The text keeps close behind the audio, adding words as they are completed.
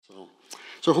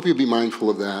So I hope you'll be mindful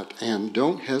of that, and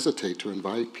don't hesitate to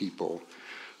invite people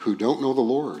who don't know the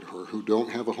Lord or who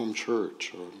don't have a home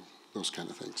church or those kind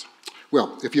of things.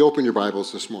 Well, if you open your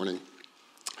Bibles this morning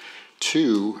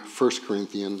to 1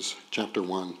 Corinthians chapter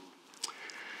 1.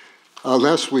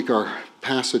 Last week our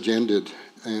passage ended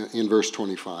in verse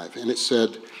 25, and it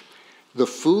said, "The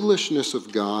foolishness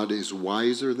of God is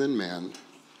wiser than men,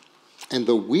 and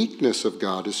the weakness of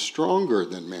God is stronger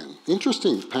than men."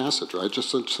 Interesting passage, right? Just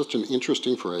such an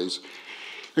interesting phrase.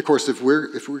 Of course, if we're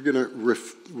going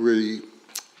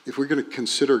to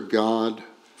consider God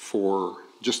for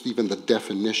just even the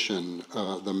definition,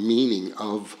 the meaning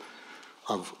of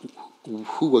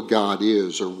who a God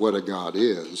is or what a God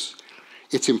is,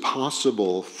 it's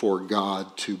impossible for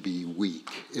God to be weak.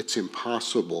 It's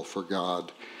impossible for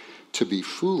God to be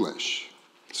foolish.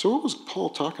 So what was Paul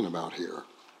talking about here?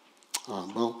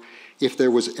 Well, if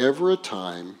there was ever a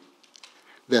time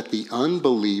that the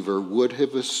unbeliever would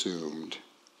have assumed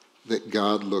that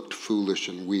God looked foolish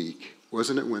and weak,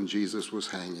 wasn't it when Jesus was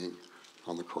hanging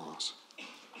on the cross,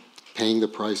 paying the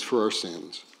price for our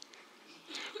sins?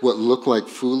 What looked like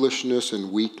foolishness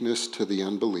and weakness to the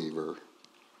unbeliever,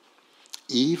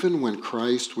 even when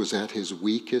Christ was at his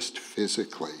weakest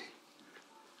physically,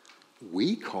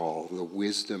 we call the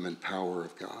wisdom and power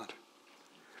of God.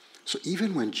 So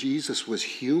even when Jesus was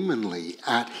humanly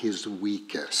at his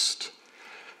weakest,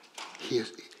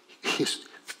 his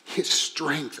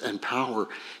strength and power,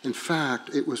 in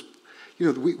fact, it was,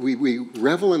 we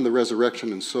revel in the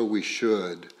resurrection, and so we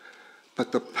should,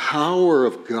 but the power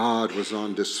of God was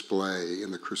on display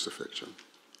in the crucifixion.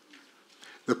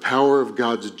 The power of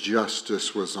God's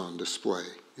justice was on display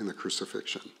in the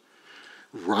crucifixion.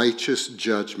 Righteous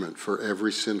judgment for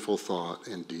every sinful thought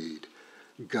and deed.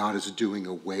 God is doing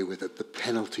away with it. The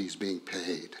penalty's being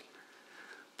paid.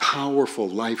 Powerful,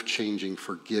 life-changing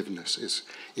forgiveness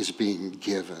is being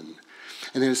given.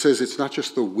 And then it says it's not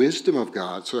just the wisdom of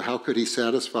God, so how could he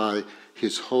satisfy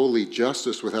his holy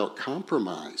justice without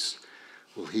compromise?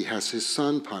 Well, he has his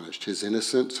son punished, his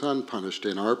innocent son punished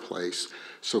in our place,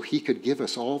 so he could give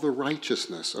us all the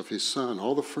righteousness of his son,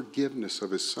 all the forgiveness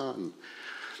of his son.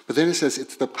 But then it says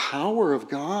it's the power of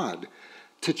God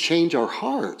to change our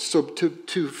hearts. So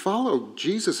to follow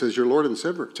Jesus as your Lord and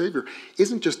Savior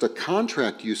isn't just a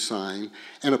contract you sign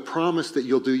and a promise that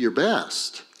you'll do your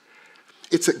best.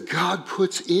 It's that God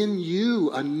puts in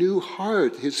you a new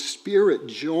heart. His Spirit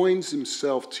joins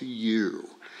himself to you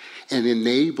and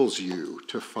enables you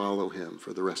to follow him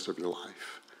for the rest of your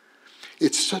life.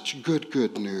 It's such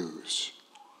good news.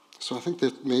 So I think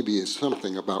that maybe is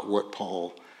something about what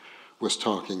Paul was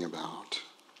talking about.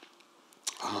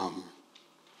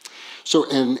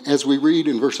 And as we read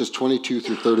in verses 22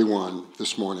 through 31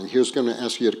 this morning, here's going to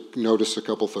ask you to notice a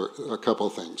couple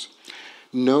of things.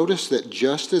 Notice that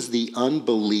just as the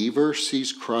unbeliever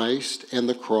sees Christ and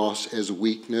the cross as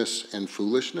weakness and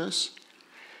foolishness,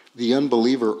 the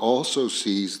unbeliever also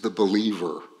sees the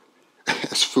believer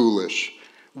as foolish,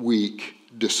 weak,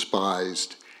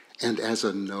 despised, and as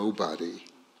a nobody.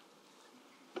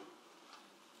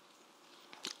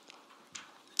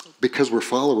 Because we're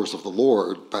followers of the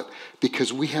Lord, but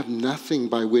because we have nothing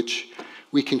by which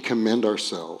we can commend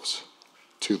ourselves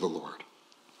to the Lord.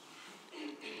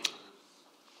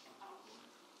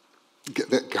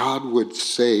 That God would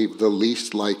save the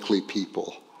least likely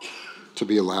people to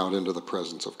be allowed into the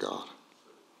presence of God.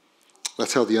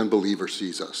 That's how the unbeliever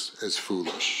sees us, as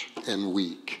foolish and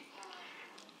weak.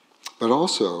 But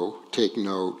also take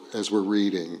note as we're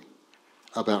reading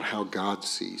about how God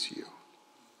sees you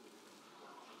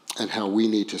and how we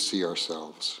need to see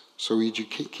ourselves. So would you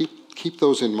keep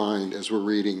those in mind as we're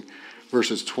reading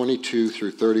verses 22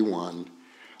 through 31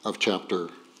 of chapter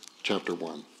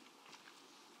 1.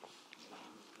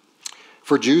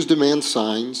 For Jews demand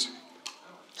signs,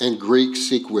 and Greeks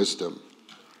seek wisdom.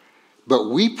 But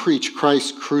we preach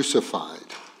Christ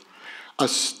crucified, a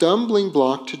stumbling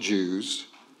block to Jews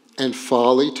and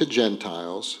folly to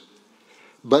Gentiles.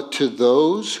 But to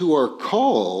those who are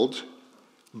called,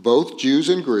 both Jews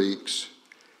and Greeks,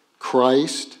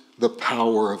 Christ, the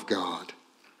power of God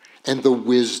and the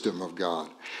wisdom of God.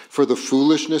 For the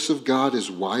foolishness of God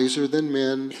is wiser than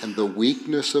men, and the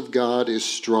weakness of God is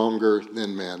stronger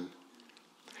than men.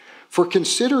 For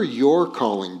consider your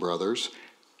calling, brothers.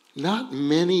 Not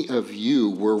many of you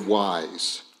were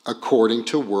wise according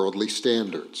to worldly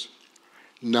standards.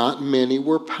 Not many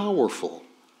were powerful.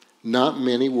 Not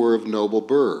many were of noble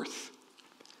birth.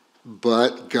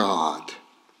 But God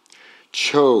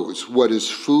chose what is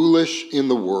foolish in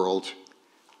the world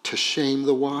to shame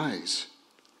the wise.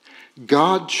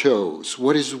 God chose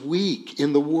what is weak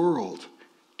in the world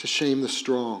to shame the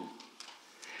strong.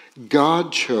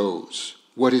 God chose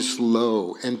what is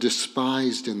low and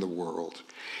despised in the world,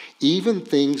 even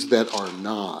things that are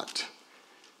not,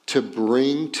 to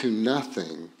bring to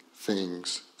nothing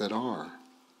things that are,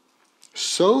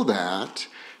 so that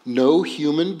no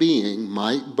human being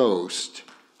might boast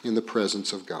in the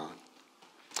presence of God.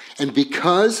 And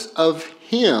because of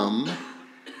him,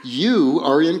 you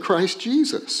are in Christ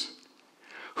Jesus,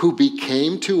 who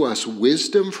became to us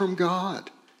wisdom from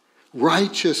God,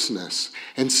 righteousness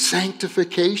and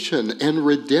sanctification and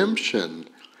redemption,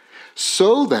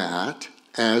 so that,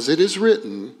 as it is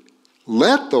written,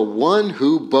 let the one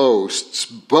who boasts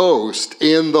boast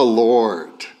in the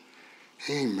Lord.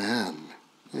 Amen.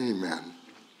 Amen.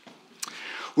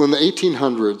 Well, in the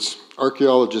 1800s,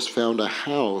 archaeologists found a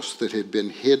house that had been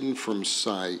hidden from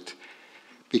sight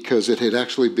because it had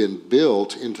actually been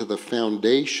built into the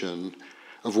foundation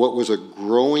of what was a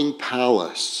growing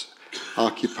palace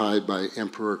occupied by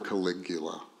Emperor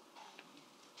Caligula.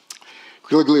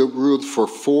 Caligula ruled for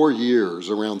 4 years,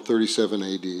 around 37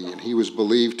 AD, and he was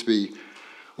believed to be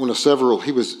one of several,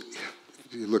 you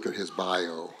look at his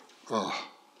bio,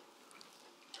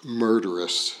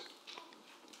 murderous,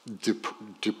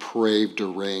 depraved,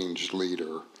 deranged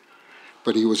leader.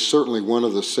 But he was certainly one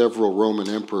of the several Roman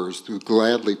emperors who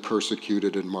gladly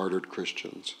persecuted and martyred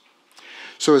Christians.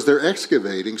 So as they're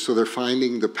excavating, so they're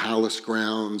finding the palace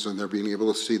grounds and they're being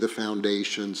able to see the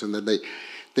foundations, and then they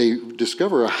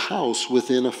discover a house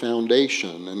within a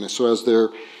foundation. And so as they're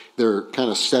kind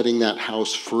of setting that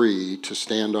house free to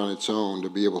stand on its own, to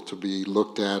be able to be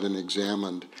looked at and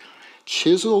examined,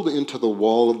 chiseled into the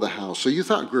wall of the house. So you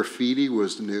thought graffiti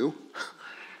was new?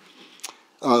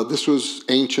 This was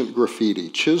ancient graffiti.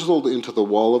 Chiseled into the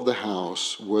wall of the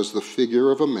house was the figure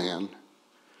of a man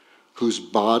whose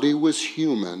body was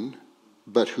human,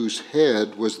 but whose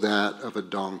head was that of a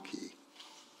donkey,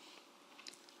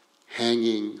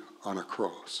 hanging on a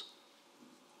cross.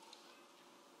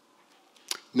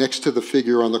 Next to the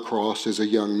figure on the cross is a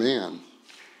young man,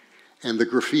 and the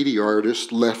graffiti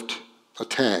artist left a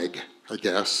tag, I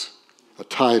guess, a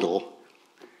title,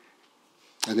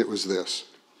 and it was this.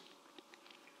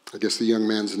 I guess the young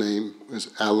man's name was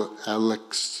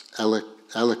Alexamenos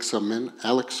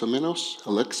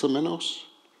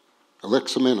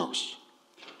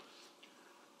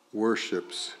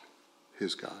worships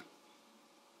his God.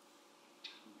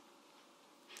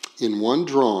 In one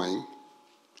drawing,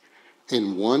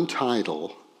 in one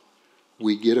title,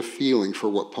 we get a feeling for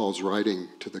what Paul's writing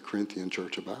to the Corinthian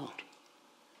church about.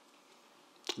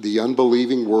 The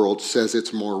unbelieving world says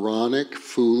it's moronic,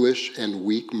 foolish, and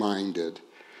weak-minded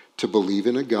to believe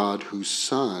in a God whose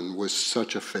Son was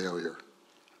such a failure,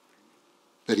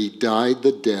 that he died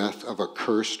the death of a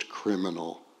cursed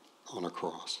criminal on a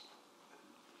cross.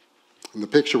 And the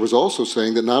picture was also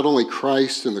saying that not only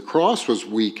Christ and the cross was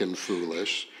weak and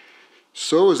foolish,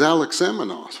 so is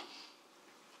Alexamenos.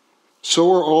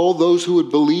 So are all those who would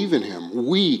believe in him,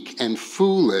 weak and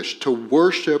foolish to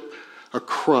worship a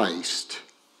Christ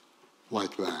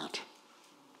like that.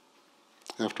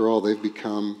 After all, they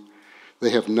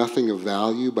have nothing of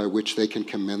value by which they can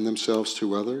commend themselves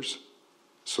to others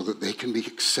so that they can be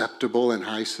acceptable in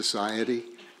high society.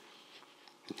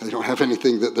 They don't have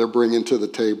anything that they're bringing to the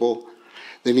table.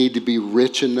 They need to be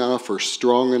rich enough or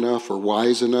strong enough or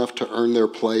wise enough to earn their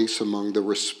place among the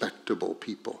respectable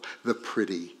people, the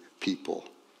pretty people.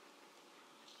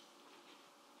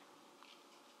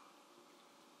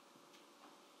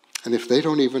 And if they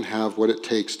don't even have what it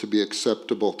takes to be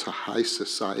acceptable to high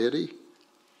society,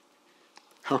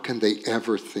 how can they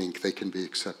ever think they can be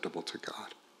acceptable to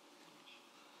God?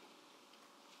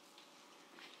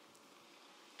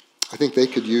 I think they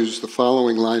could use the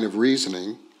following line of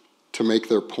reasoning to make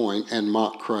their point and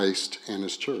mock Christ and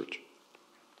his church.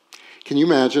 Can you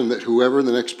imagine that whoever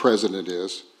the next president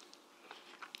is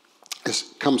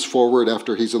comes forward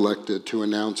after he's elected to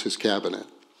announce his cabinet,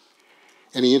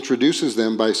 and he introduces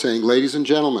them by saying, "Ladies and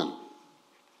gentlemen,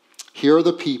 here are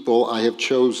the people I have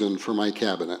chosen for my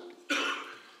cabinet.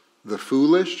 The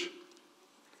foolish,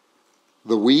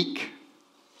 the weak,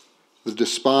 the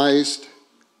despised,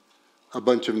 a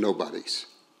bunch of nobodies."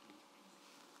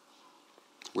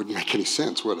 Wouldn't make any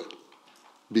sense, would it? It'd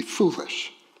be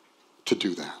foolish to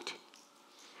do that.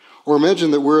 Or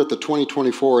imagine that we're at the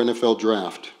 2024 NFL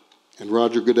draft, and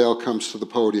Roger Goodell comes to the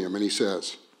podium and he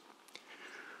says,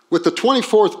 "With the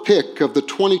 24th pick of the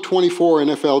 2024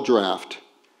 NFL draft,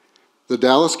 the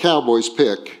Dallas Cowboys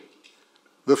pick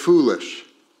the foolish,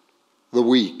 the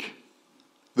weak,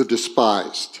 the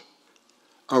despised,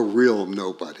 a real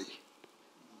nobody."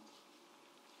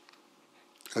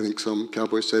 I think some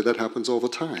Cowboys say that happens all the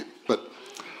time. But,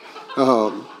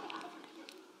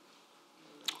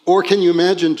 Or can you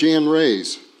imagine Jan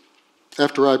Ray's,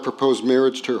 after I proposed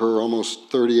marriage to her almost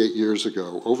 38 years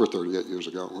ago, over 38 years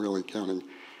ago, really counting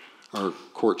our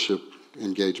courtship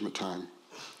engagement time.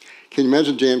 Can you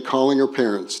imagine Jan calling her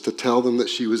parents to tell them that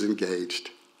she was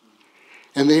engaged?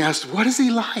 And they asked, what is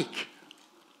he like?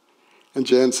 And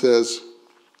Jan says,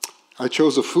 I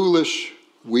chose a foolish,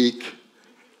 weak,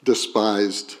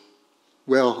 despised,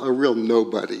 well, a real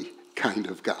nobody kind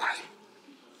of guy.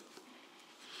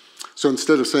 So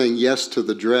instead of saying yes to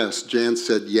the dress, Jan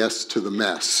said yes to the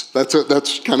mess.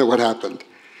 That's kind of what happened.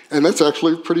 And that's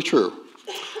actually pretty true.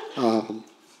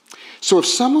 So if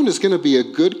someone is going to be a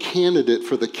good candidate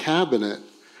for the cabinet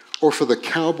or for the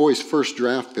Cowboys' first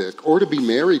draft pick or to be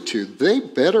married to, they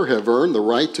better have earned the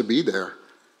right to be there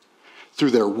through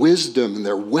their wisdom and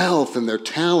their wealth and their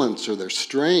talents or their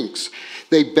strengths.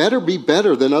 They better be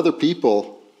better than other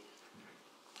people.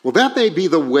 Well, that may be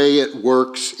the way it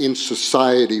works in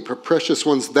society, but precious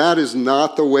ones, that is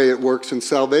not the way it works in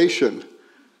salvation.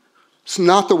 It's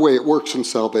not the way it works in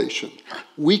salvation.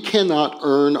 We cannot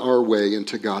earn our way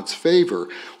into God's favor.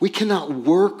 We cannot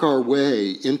work our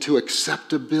way into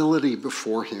acceptability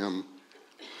before Him.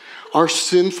 Our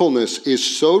sinfulness is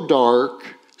so dark,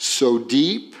 so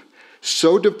deep,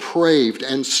 so depraved,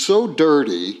 and so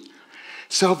dirty,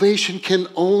 salvation can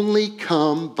only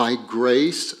come by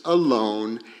grace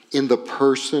alone in the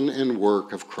person and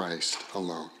work of Christ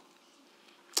alone.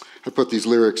 I put these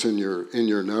lyrics in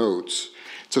your notes.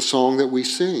 It's a song that we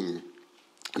sing.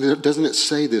 Doesn't it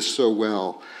say this so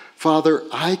well? Father,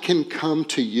 I can come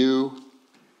to you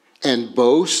and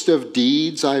boast of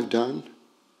deeds I've done.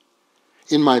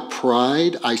 In my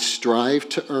pride, I strive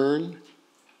to earn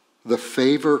the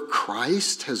favor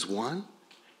Christ has won.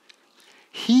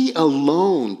 He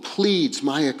alone pleads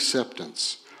my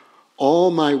acceptance,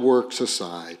 all my works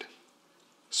aside.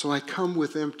 So I come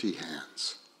with empty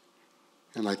hands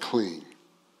and I cling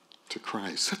to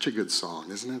Christ. Such a good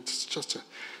song, isn't it? It's just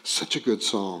such a good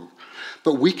song.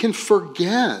 But we can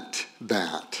forget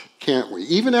that, can't we?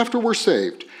 Even after we're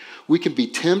saved, we can be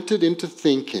tempted into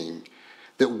thinking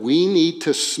that we need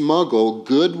to smuggle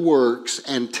good works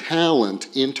and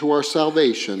talent into our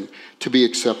salvation to be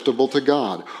acceptable to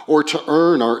God, or to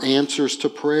earn our answers to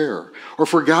prayer, or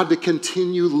for God to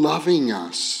continue loving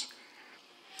us.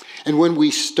 And when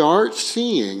we start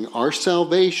seeing our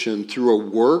salvation through a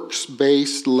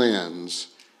works-based lens,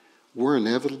 we're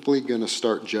inevitably going to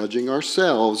start judging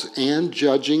ourselves and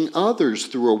judging others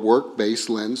through a work-based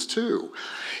lens too.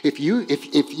 If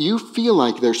you feel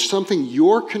like there's something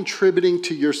you're contributing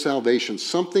to your salvation,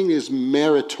 something is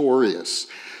meritorious,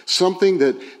 something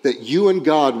that you and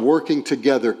God working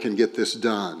together can get this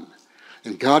done,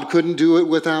 and God couldn't do it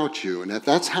without you, and if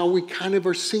that's how we kind of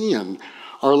are seeing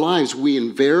our lives, we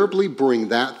invariably bring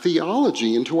that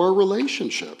theology into our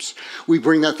relationships. We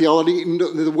bring that theology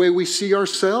into the way we see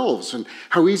ourselves and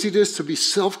how easy it is to be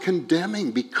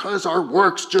self-condemning because our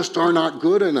works just are not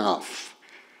good enough.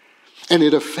 And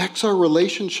it affects our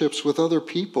relationships with other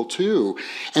people too.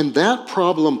 And that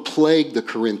problem plagued the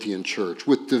Corinthian church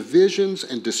with divisions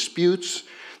and disputes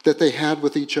that they had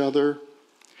with each other.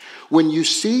 When you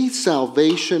see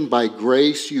salvation by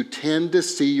grace, you tend to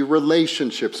see your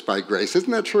relationships by grace.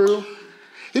 Isn't that true?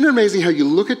 Isn't it amazing how you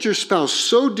look at your spouse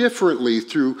so differently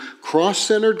through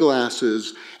cross-centered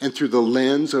glasses and through the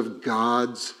lens of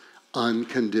God's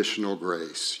unconditional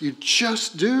grace? You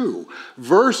just do.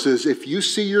 Versus if you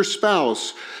see your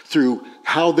spouse through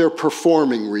how they're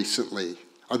performing recently.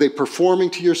 Are they performing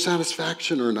to your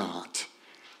satisfaction or not?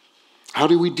 How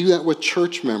do we do that with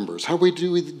church members? How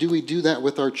do we do that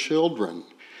with our children?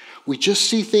 We just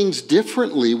see things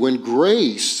differently when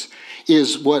grace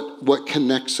is what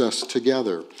connects us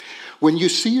together. When you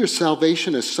see your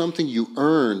salvation as something you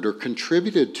earned or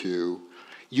contributed to,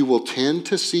 you will tend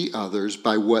to see others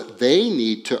by what they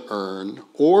need to earn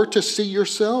or to see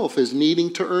yourself as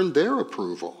needing to earn their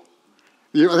approval.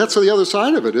 You know, that's the other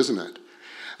side of it, isn't it?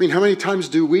 I mean, how many times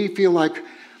do we feel like,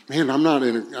 man,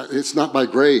 it's not by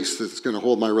grace that's going to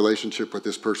hold my relationship with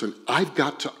this person. I've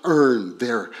got to earn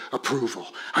their approval.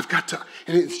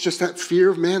 And it's just that fear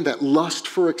of man, that lust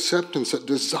for acceptance, that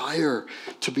desire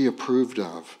to be approved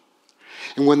of.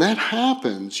 And when that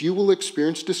happens, you will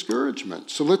experience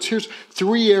discouragement. So here's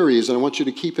 3 areas that I want you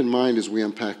to keep in mind as we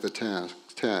unpack the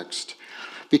text.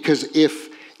 Because if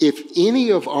any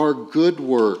of our good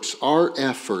works, our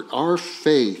effort, our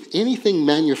faith, anything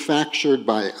manufactured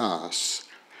by us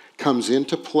comes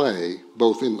into play,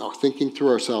 both in our thinking through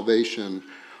our salvation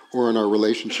or in our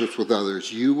relationships with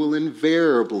others, you will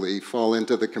invariably fall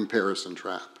into the comparison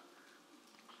trap.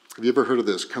 Have you ever heard of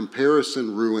this?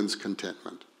 Comparison ruins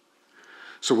contentment.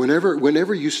 So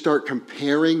whenever you start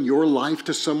comparing your life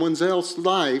to someone else's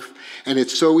life, and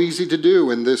it's so easy to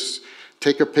do in this,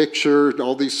 take a picture,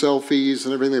 all these selfies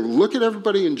and everything, look at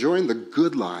everybody enjoying the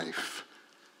good life.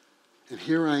 And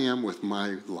here I am with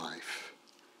my life.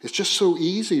 It's just so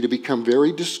easy to become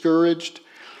very discouraged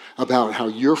about how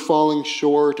you're falling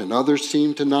short and others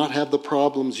seem to not have the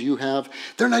problems you have.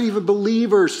 They're not even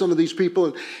believers, some of these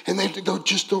people, and they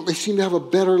seem to have a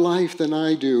better life than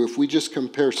I do if we just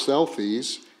compare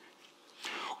selfies.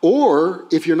 Or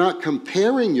if you're not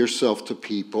comparing yourself to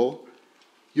people,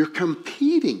 you're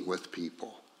competing with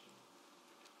people.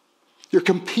 You're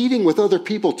competing with other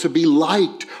people to be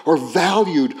liked or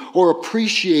valued or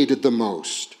appreciated the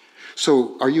most.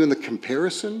 So are you in the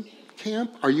comparison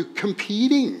camp? Are you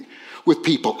competing with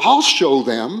people? I'll show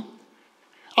them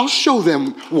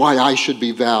why I should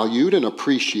be valued and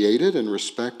appreciated and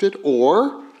respected.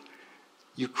 Or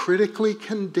you critically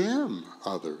condemn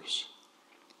others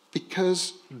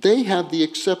because they have the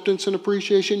acceptance and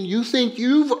appreciation you think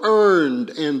you've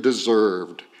earned and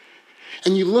deserved.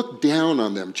 And you look down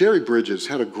on them. Jerry Bridges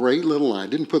had a great little line. I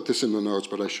didn't put this in the notes,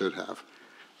 but I should have.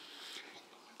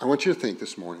 I want you to think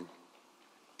this morning.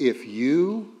 If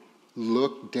you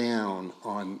look down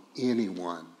on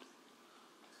anyone,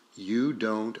 you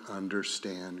don't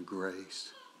understand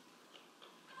grace.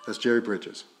 That's Jerry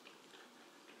Bridges.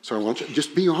 So I want you to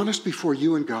just be honest before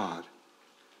you and God.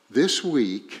 This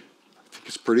week, I think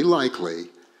it's pretty likely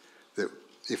that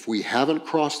if we haven't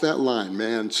crossed that line,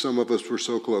 man, some of us were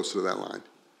so close to that line.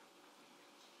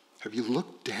 Have you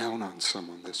looked down on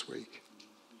someone this week?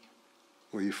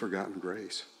 Well, you've forgotten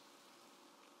grace.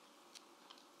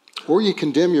 Or you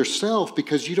condemn yourself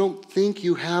because you don't think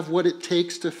you have what it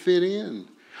takes to fit in.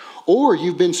 Or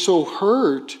you've been so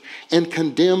hurt and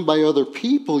condemned by other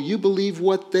people, you believe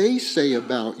what they say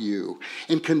about you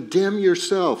and condemn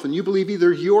yourself. And you believe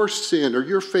either your sin or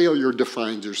your failure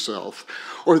defines yourself,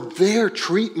 or their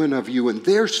treatment of you and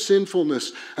their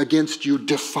sinfulness against you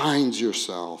defines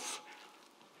yourself.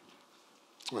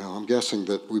 Well, I'm guessing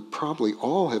that we probably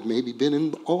all have maybe been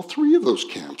in all three of those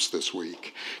camps this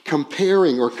week,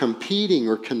 comparing or competing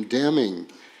or condemning.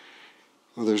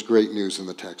 Well, there's great news in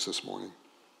the text this morning.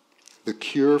 The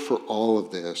cure for all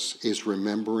of this is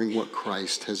remembering what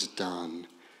Christ has done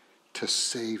to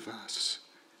save us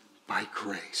by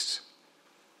grace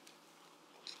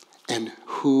and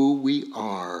who we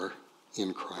are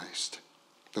in Christ.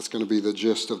 That's going to be the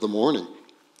gist of the morning.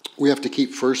 We have to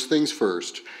keep first things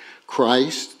first.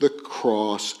 Christ, the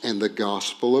cross, and the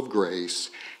gospel of grace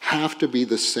have to be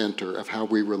the center of how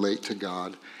we relate to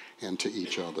God and to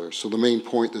each other. So the main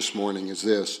point this morning is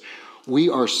this. We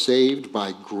are saved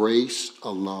by grace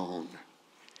alone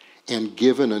and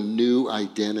given a new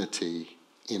identity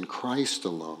in Christ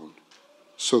alone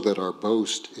so that our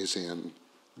boast is in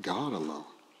God alone.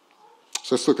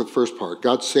 So let's look at the first part.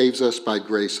 God saves us by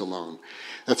grace alone.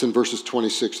 That's in verses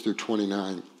 26 through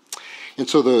 29. And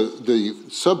so the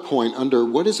subpoint under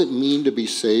what does it mean to be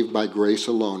saved by grace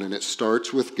alone? And it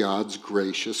starts with God's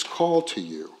gracious call to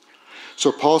you.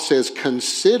 So Paul says,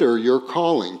 consider your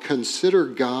calling. Consider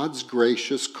God's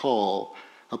gracious call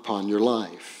upon your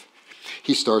life.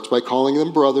 He starts by calling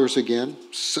them brothers again.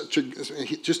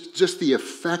 Just the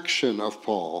affection of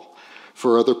Paul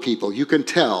for other people. You can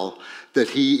tell that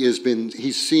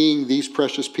he's seeing these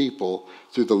precious people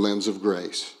through the lens of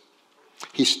grace.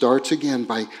 He starts again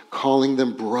by calling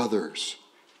them brothers,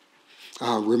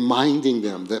 reminding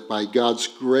them that by God's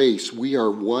grace, we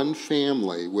are one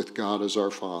family with God as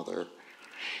our Father.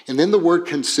 And then the word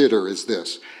consider is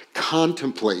this.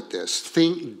 Contemplate this.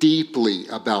 Think deeply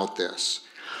about this.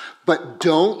 But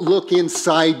don't look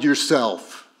inside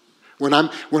yourself. When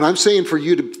I'm saying for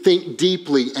you to think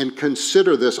deeply and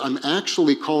consider this, I'm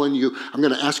actually calling you, I'm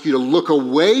going to ask you to look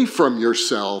away from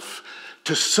yourself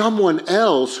to someone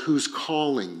else who's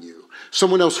calling you,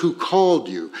 someone else who called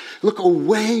you. Look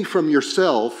away from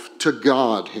yourself to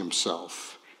God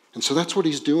himself. And so that's what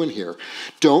he's doing here.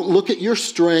 Don't look at your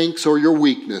strengths or your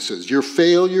weaknesses, your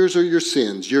failures or your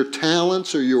sins, your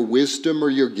talents or your wisdom or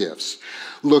your gifts.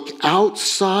 Look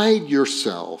outside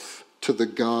yourself to the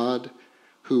God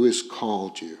who has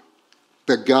called you,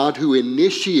 the God who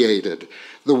initiated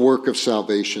the work of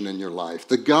salvation in your life,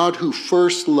 the God who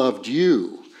first loved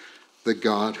you, the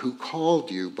God who called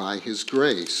you by his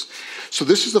grace. So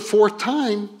this is the fourth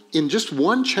time in just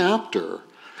one chapter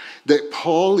that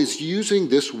Paul is using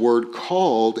this word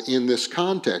called in this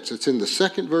context. It's in the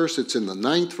second verse, it's in the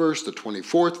 9th verse, the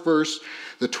 24th verse,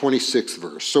 the 26th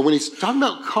verse. So when he's talking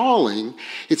about calling,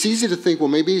 it's easy to think, well,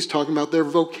 maybe he's talking about their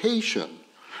vocation.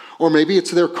 Or maybe it's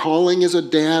their calling as a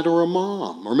dad or a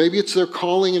mom. Or maybe it's their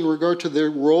calling in regard to their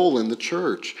role in the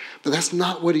church. But that's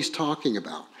not what he's talking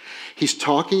about. He's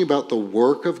talking about the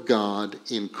work of God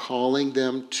in calling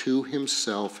them to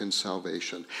himself in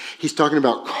salvation. He's talking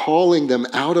about calling them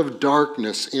out of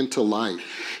darkness into light.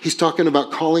 He's talking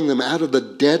about calling them out of the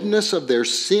deadness of their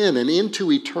sin and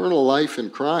into eternal life in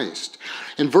Christ.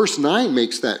 And verse 9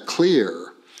 makes that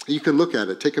clear. You can look at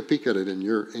it, take a peek at it in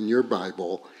your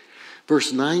Bible.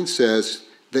 Verse 9 says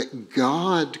that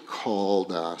God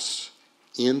called us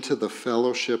into the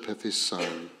fellowship of his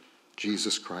Son,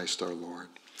 Jesus Christ our Lord.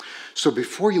 So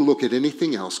before you look at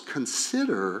anything else,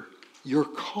 consider your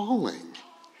calling.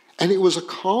 And it was a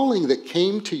calling that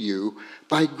came to you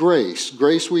by grace.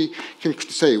 Grace, we can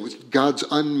say, was God's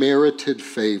unmerited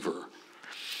favor.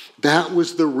 That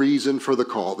was the reason for the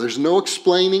call. There's no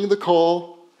explaining the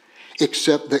call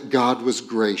except that God was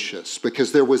gracious,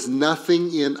 because there was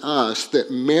nothing in us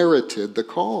that merited the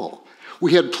call.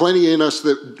 We had plenty in us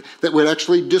that would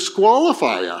actually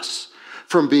disqualify us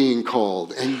from being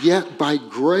called. And yet, by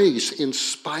grace, in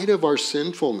spite of our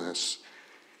sinfulness,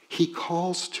 he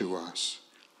calls to us.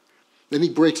 Then he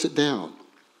breaks it down.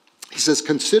 He says,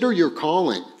 consider your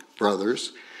calling,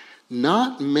 brothers.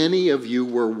 Not many of you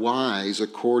were wise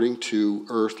according to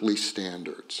earthly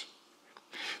standards.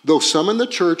 Though some in the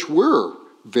church were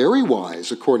very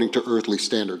wise according to earthly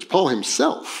standards. Paul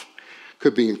himself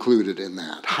could be included in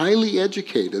that. Highly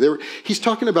educated. He's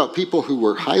talking about people who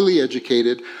were highly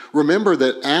educated. Remember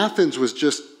that Athens was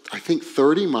just, I think,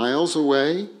 30 miles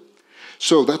away.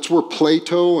 So that's where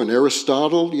Plato and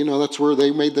Aristotle, that's where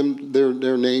they made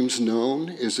their names known,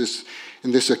 is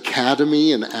in this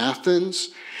academy in Athens.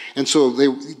 And so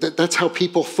that's how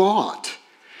people thought.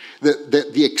 That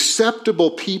the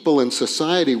acceptable people in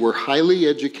society were highly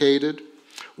educated,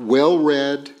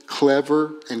 well-read,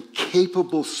 clever, and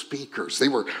capable speakers. They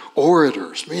were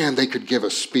orators. Man, they could give a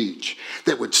speech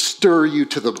that would stir you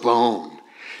to the bone,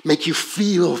 make you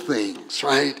feel things,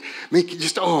 right? Make you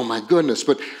just, oh my goodness.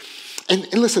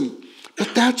 And listen,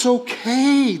 but that's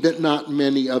okay that not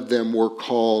many of them were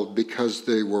called because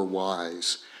they were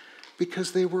wise,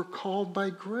 because they were called by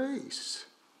grace.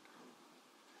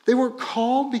 They weren't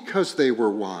called because they were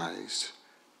wise.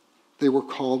 They were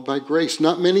called by grace.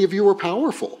 Not many of you were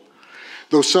powerful.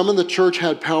 Though some in the church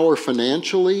had power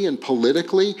financially and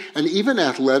politically and even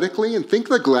athletically, and think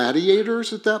the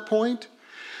gladiators at that point.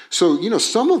 So,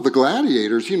 some of the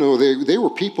gladiators, they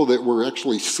were people that were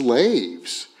actually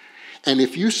slaves. And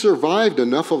if you survived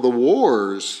enough of the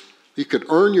wars, you could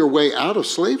earn your way out of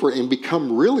slavery and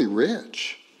become really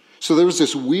rich. So there was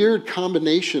this weird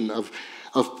combination of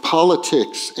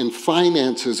politics and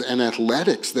finances and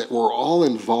athletics that were all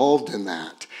involved in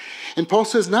that. And Paul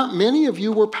says, not many of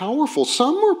you were powerful.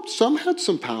 Some had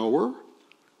some power,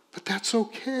 but that's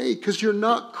okay, because you're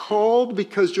not called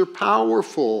because you're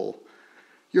powerful.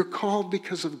 You're called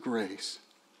because of grace.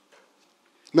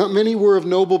 Not many were of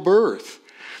noble birth.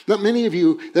 Not many of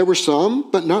you, there were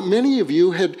some, but not many of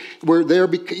you were there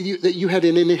because you had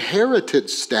an inherited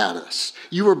status.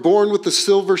 You were born with a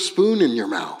silver spoon in your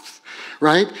mouth.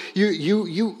 Right?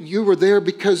 You were there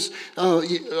because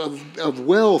of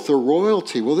wealth or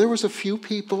royalty. Well, there was a few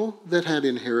people that had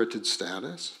inherited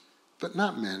status, but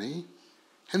not many.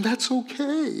 And that's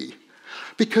okay,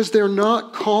 because they're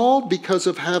not called because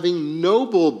of having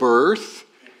noble birth.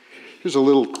 Here's a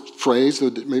little phrase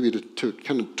that maybe to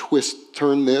kind of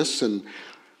turn this. And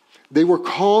they were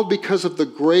called because of the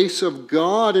grace of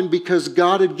God and because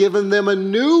God had given them a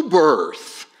new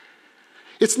birth.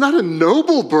 It's not a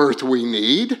noble birth we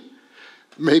need.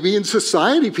 Maybe in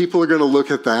society people are going to look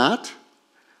at that.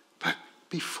 But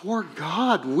before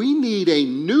God, we need a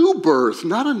new birth,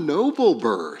 not a noble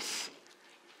birth.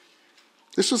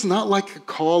 This was not like a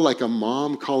call like a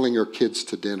mom calling her kids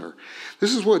to dinner.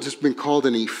 This is what has been called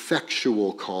an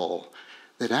effectual call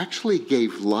that actually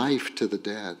gave life to the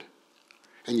dead.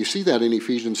 And you see that in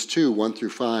Ephesians 2, 1 through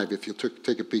 5, if you'll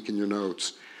take a peek in your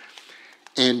notes.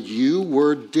 And you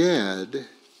were dead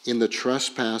in the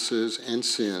trespasses and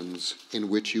sins in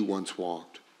which you once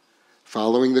walked,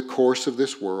 following the course of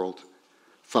this world,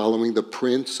 following the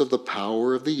prince of the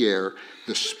power of the air,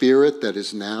 the spirit that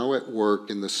is now at work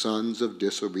in the sons of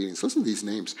disobedience. Listen to these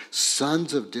names.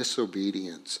 Sons of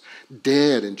disobedience,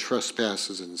 dead in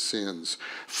trespasses and sins,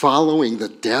 following the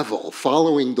devil,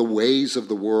 following the ways of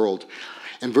the world.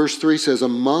 And verse 3 says,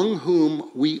 among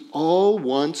whom we all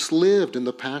once lived in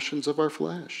the passions of our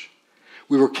flesh.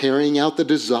 We were carrying out the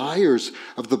desires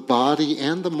of the body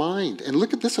and the mind. And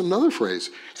look at this, another phrase.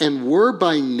 And were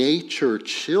by nature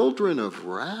children of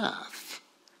wrath,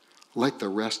 like the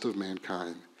rest of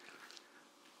mankind.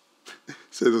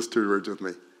 Say those two words with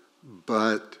me.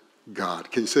 but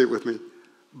God. Can you say it with me?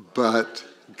 But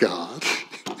God.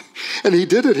 And he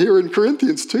did it here in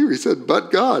Corinthians too. He said,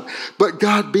 but God. But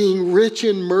God being rich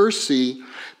in mercy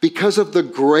because of the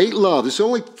great love. It's the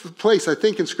only place, I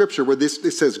think, in Scripture where this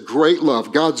says great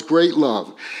love, God's great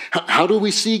love. How do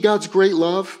we see God's great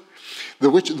love?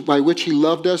 By which he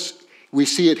loved us, we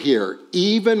see it here.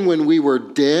 Even when we were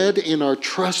dead in our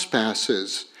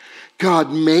trespasses,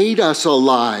 God made us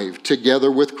alive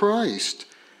together with Christ.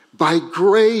 By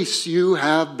grace you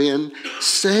have been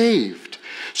saved.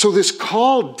 So this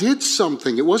call did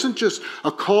something. It wasn't just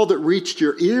a call that reached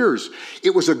your ears.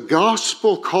 It was a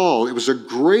gospel call. It was a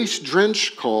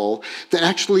grace-drenched call that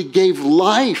actually gave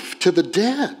life to the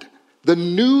dead. The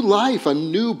new life, a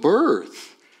new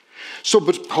birth.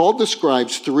 But Paul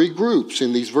describes three groups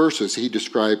in these verses. He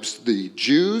describes the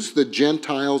Jews, the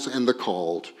Gentiles, and the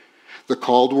called. The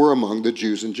called were among the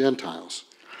Jews and Gentiles.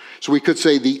 So we could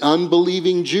say the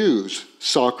unbelieving Jews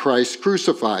saw Christ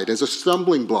crucified as a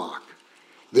stumbling block.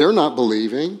 They're not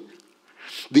believing.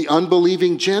 The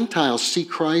unbelieving Gentiles see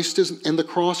Christ and the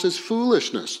cross as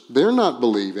foolishness. They're not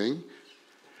believing.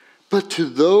 But to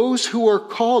those who are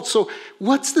called, so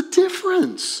what's the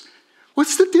difference?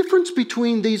 What's the difference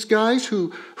between these guys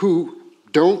who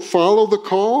don't follow the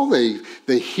call?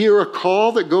 They hear a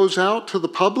call that goes out to the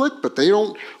public, but they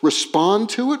don't respond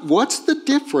to it. What's the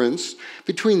difference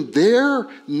between their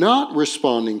not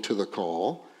responding to the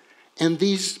call and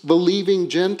these believing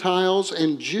Gentiles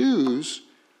and Jews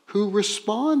who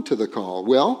respond to the call?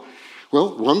 Well,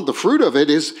 the fruit of it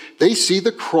is they see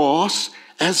the cross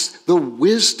as the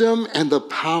wisdom and the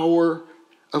power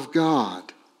of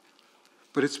God.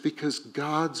 But it's because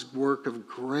God's work of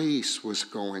grace was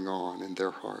going on in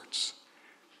their hearts.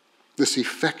 This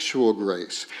effectual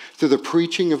grace, through the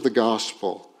preaching of the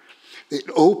gospel, it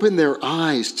opened their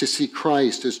eyes to see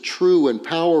Christ as true and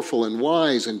powerful and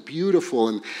wise and beautiful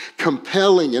and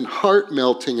compelling and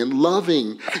heart-melting and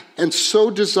loving and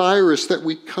so desirous that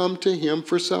we come to him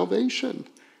for salvation.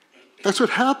 That's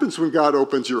what happens when God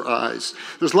opens your eyes.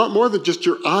 There's a lot more than just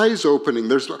your eyes opening.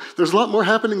 There's a lot more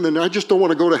happening than I just don't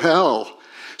want to go to hell.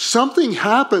 Something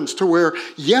happens to where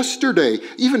yesterday,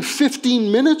 even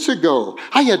 15 minutes ago,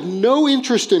 I had no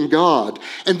interest in God.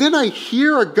 And then I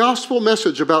hear a gospel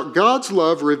message about God's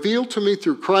love revealed to me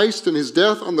through Christ and his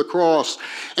death on the cross.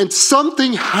 And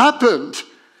something happened.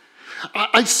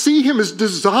 I see him as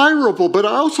desirable, but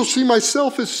I also see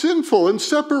myself as sinful and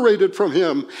separated from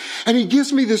him. And he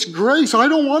gives me this grace. I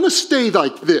don't want to stay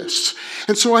like this.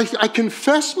 And so I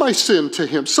confess my sin to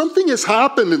him. Something has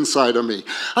happened inside of me.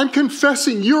 I'm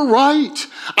confessing, you're right.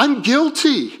 I'm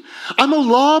guilty. I'm a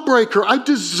lawbreaker. I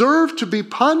deserve to be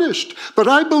punished. But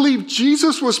I believe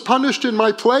Jesus was punished in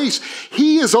my place.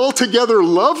 He is altogether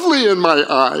lovely in my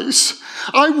eyes.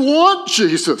 I want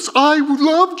Jesus. I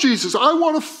love Jesus. I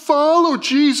want to follow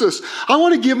Jesus. I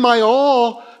want to give my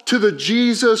all to the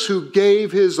Jesus who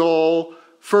gave his all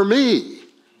for me.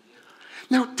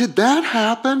 Now, did that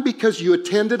happen because you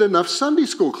attended enough Sunday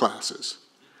school classes?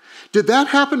 Did that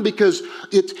happen because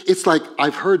it's like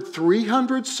I've heard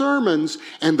 300 sermons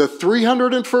and the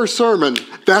 301st sermon,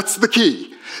 that's the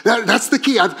key. That's the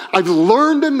key. I've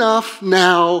learned enough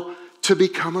now to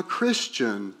become a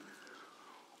Christian.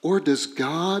 Or does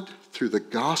God, through the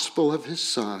gospel of his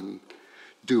Son,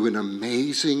 do an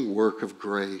amazing work of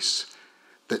grace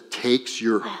that takes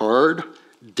your hard,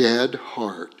 dead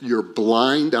heart, your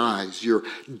blind eyes, your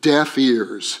deaf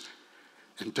ears,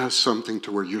 and does something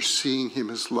to where you're seeing him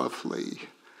as lovely.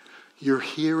 You're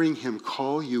hearing him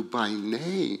call you by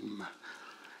name,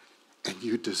 and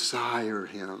you desire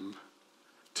him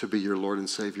to be your Lord and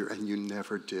Savior, and you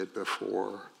never did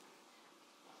before.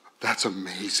 That's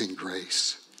amazing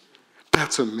grace.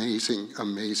 That's amazing,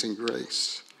 amazing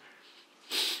grace.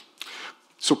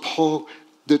 So Paul,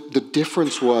 the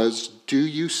difference was, do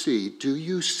you see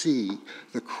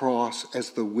the cross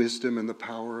as the wisdom and the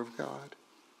power of God?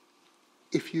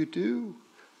 If you do,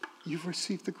 you've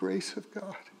received the grace of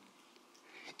God.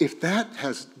 If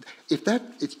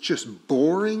it's just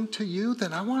boring to you,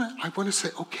 then I want to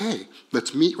say, okay,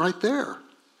 let's meet right there.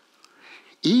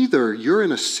 Either you're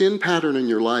in a sin pattern in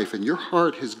your life and your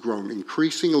heart has grown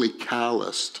increasingly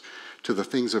calloused to the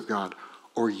things of God,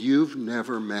 or you've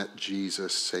never met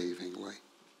Jesus savingly.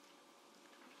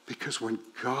 Because when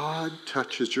God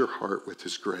touches your heart with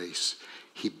his grace,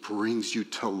 he brings you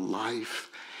to life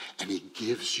and he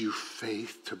gives you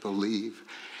faith to believe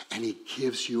and he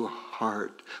gives you a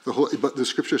heart. But the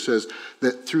scripture says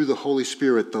that through the Holy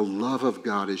Spirit, the love of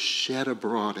God is shed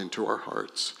abroad into our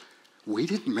hearts. We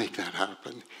didn't make that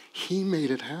happen. He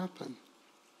made it happen.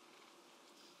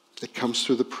 It comes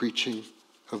through the preaching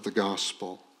of the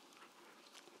gospel.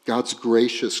 God's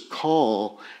gracious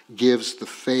call gives the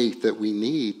faith that we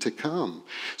need to come.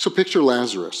 So picture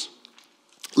Lazarus.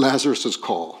 Lazarus'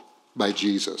 call by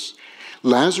Jesus.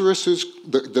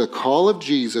 The call of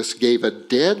Jesus gave a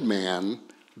dead man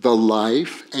the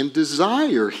life and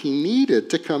desire he needed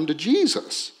to come to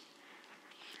Jesus.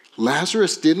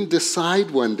 Lazarus didn't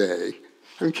decide one day.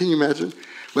 I mean, can you imagine?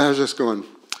 Lazarus going,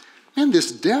 man,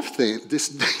 this death thing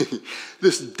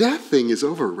is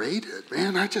overrated,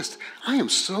 man. I am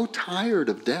so tired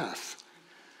of death.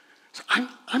 So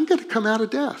I'm going to come out of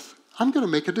death. I'm going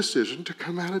to make a decision to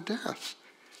come out of death.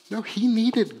 No, he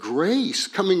needed grace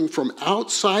coming from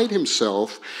outside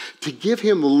himself to give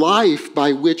him life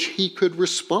by which he could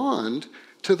respond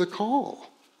to the call.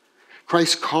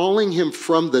 Christ calling him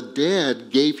from the dead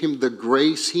gave him the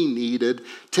grace he needed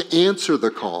to answer the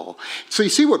call. So you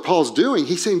see what Paul's doing?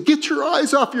 He's saying, get your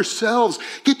eyes off yourselves.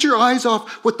 Get your eyes off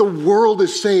what the world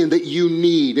is saying that you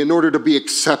need in order to be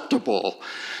acceptable,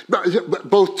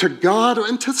 both to God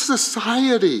and to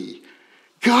society.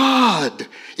 God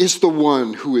is the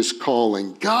one who is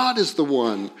calling. God is the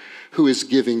one who is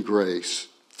giving grace.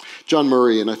 John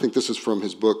Murray, and I think this is from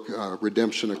his book,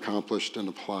 Redemption Accomplished and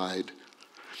Applied.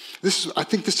 I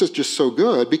think this is just so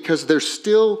good because there's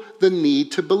still the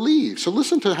need to believe. So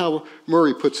listen to how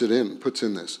Murray puts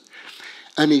in this.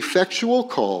 An effectual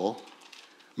call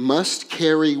must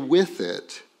carry with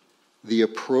it the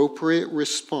appropriate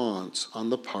response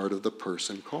on the part of the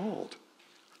person called.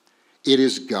 It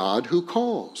is God who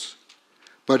calls,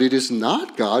 but it is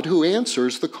not God who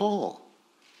answers the call.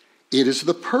 It is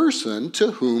the person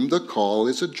to whom the call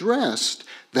is addressed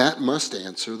that must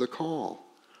answer the call.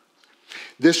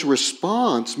 This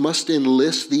response must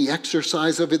enlist the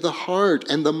exercise of the heart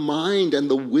and the mind and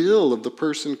the will of the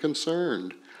person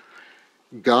concerned.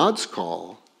 God's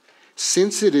call,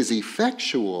 since it is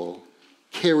effectual,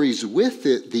 carries with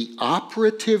it the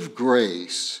operative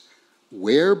grace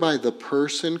whereby the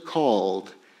person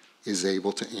called is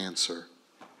able to answer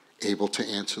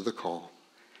the call,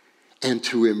 and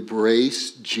to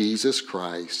embrace Jesus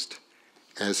Christ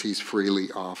as he's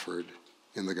freely offered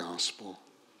in the gospel.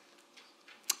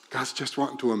 God's just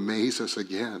wanting to amaze us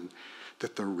again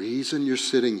that the reason you're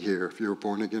sitting here, if you're a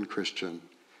born-again Christian,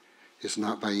 is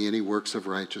not by any works of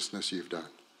righteousness you've done.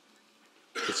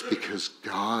 It's because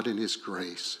God in his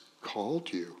grace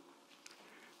called you.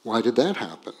 Why did that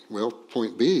happen? Well,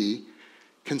 point B,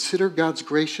 consider God's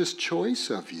gracious choice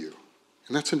of you.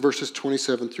 And that's in verses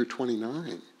 27 through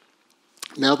 29.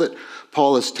 Now that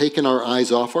Paul has taken our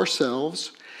eyes off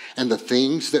ourselves and the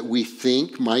things that we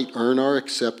think might earn our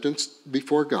acceptance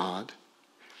before God,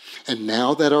 and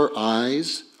now that our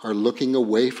eyes are looking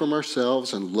away from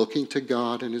ourselves and looking to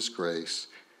God and his grace,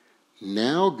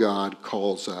 now God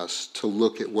calls us to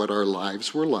look at what our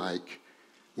lives were like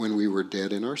when we were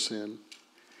dead in our sin,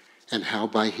 and how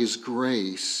by his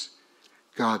grace,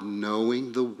 God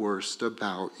knowing the worst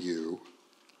about you,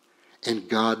 and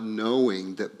God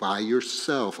knowing that by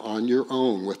yourself, on your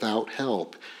own, without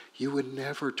help, you would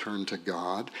never turn to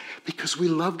God because we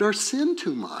loved our sin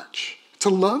too much. It's a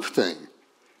love thing.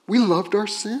 We loved our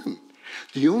sin.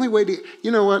 The only way to, you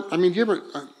know what? I mean, do you ever,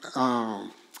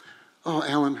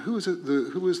 Alan, who was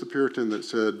the Puritan that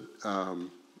said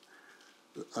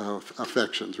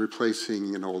affections,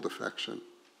 replacing an old affection?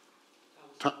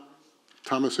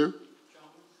 Thomas who?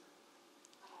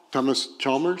 Thomas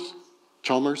Chalmers?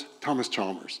 Thomas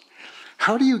Chalmers.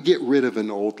 How do you get rid of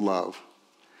an old love?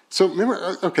 So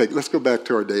remember, okay, let's go back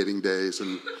to our dating days,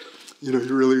 and you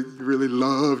really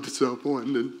loved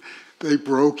someone, and they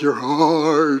broke your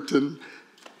heart, and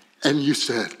you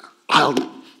said,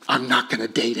 I'm not going to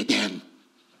date again.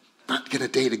 Not going to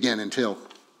date again until,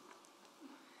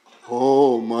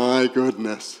 oh my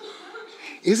goodness.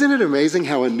 Isn't it amazing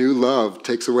how a new love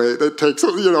give me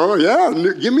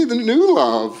the new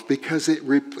love, because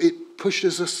it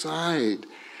pushes aside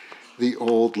the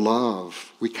old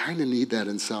love. We kind of need that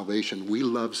in salvation. We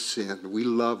love sin. We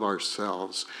love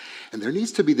ourselves. And there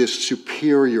needs to be this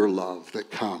superior love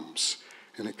that comes.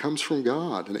 And it comes from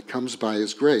God, and it comes by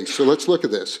his grace. So let's look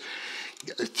at this.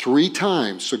 3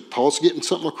 times, so Paul's getting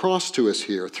something across to us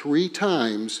here. 3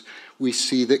 times we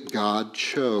see that God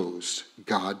chose.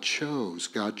 God chose.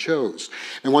 God chose.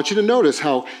 And I want you to notice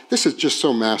how this is just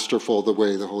so masterful, the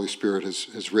way the Holy Spirit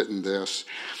has written this.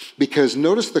 Because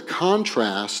notice the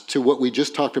contrast to what we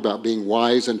just talked about, being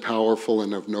wise and powerful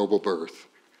and of noble birth.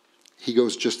 He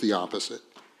goes just the opposite.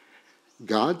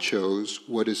 God chose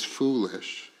what is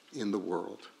foolish in the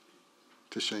world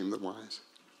to shame the wise.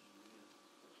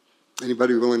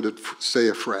 Anybody willing to say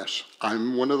afresh,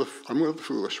 I'm one of the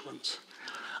foolish ones.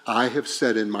 I have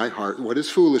said in my heart, what is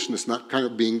foolishness? Not kind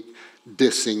of being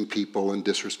dissing people and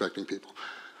disrespecting people.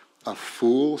 A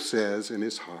fool says in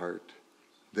his heart,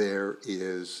 there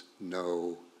is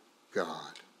no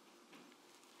God.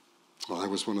 Well, I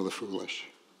was one of the foolish.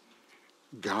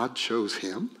 God chose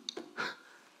him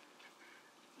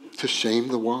to shame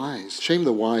the wise. Shame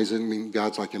the wise doesn't mean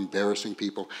God's like embarrassing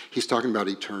people. He's talking about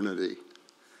eternity.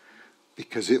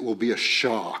 Because it will be a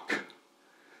shock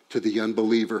to the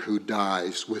unbeliever who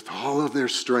dies with all of their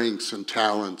strengths and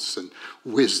talents and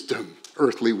wisdom,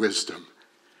 earthly wisdom,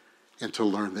 and to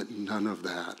learn that none of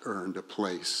that earned a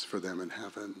place for them in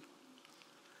heaven.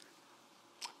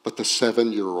 But the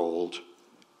 7-year-old,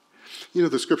 you know,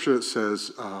 the scripture that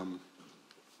says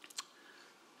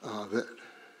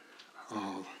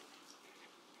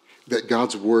that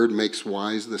God's word makes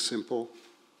wise the simple,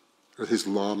 or his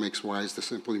law makes wise the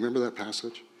simple. You remember that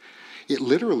passage? It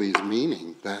literally is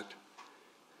meaning that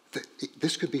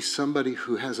this could be somebody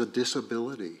who has a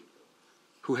disability,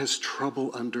 who has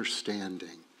trouble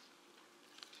understanding.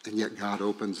 And yet God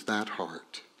opens that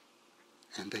heart.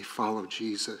 And they follow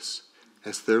Jesus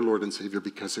as their Lord and Savior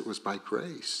because it was by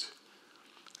grace.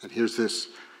 And here's this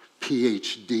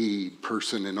PhD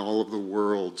person in all of the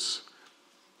world's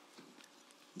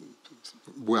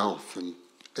wealth and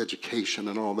education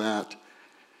and all that.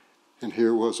 And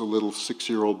here was a little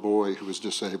 6-year-old boy who was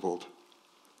disabled.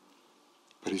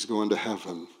 But he's going to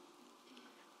heaven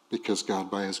because God,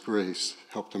 by his grace,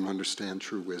 helped him understand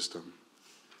true wisdom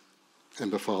and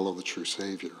to follow the true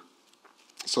Savior.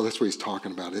 So that's what he's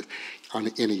talking about.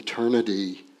 In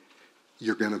eternity,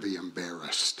 you're going to be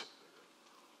embarrassed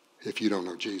if you don't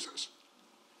know Jesus.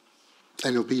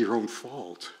 And it'll be your own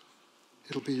fault.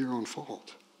 It'll be your own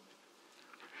fault.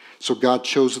 So God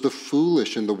chose the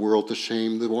foolish in the world to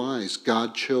shame the wise.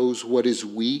 God chose what is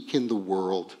weak in the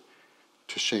world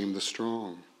to shame the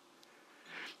strong.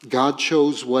 God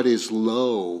chose what is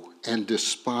low and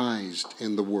despised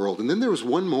in the world. And then there was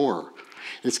one more.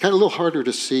 It's kind of a little harder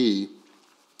to see,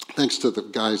 thanks to the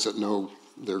guys that know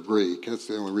their Greek. That's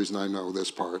the only reason I know this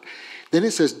part. Then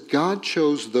it says, God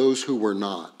chose those who were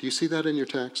not. Do you see that in your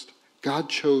text? God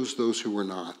chose those who were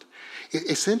not.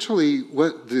 Essentially,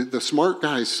 what the smart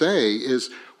guys say is,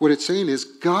 what it's saying is,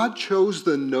 God chose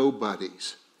the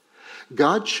nobodies.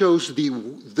 God chose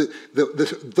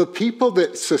the people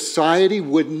that society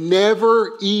would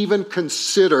never even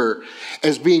consider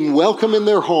as being welcome in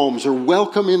their homes or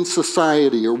welcome in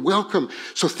society or welcome.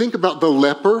 So think about the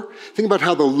leper. Think about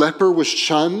how the leper was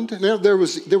shunned. Now, there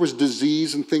was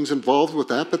disease and things involved with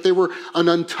that, but they were an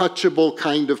untouchable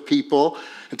kind of people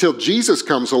until Jesus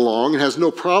comes along and has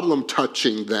no problem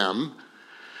touching them.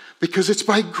 Because it's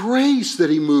by grace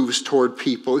that he moves toward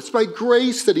people. It's by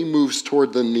grace that he moves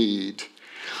toward the need.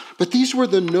 But these were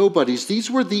the nobodies.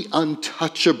 These were the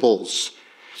untouchables.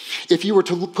 If you were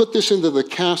to put this into the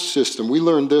caste system, we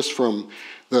learned this from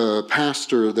the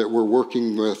pastor that we're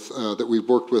working with, that we've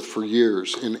worked with for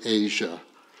years in Asia.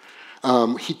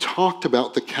 He talked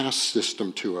about the caste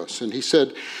system to us. And he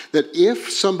said that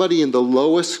if somebody in the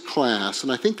lowest class,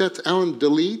 and I think that's Alan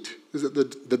Dalit, is it the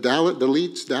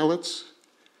Dalits?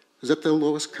 Is that the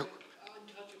lowest?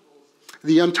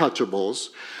 The untouchables.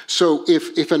 So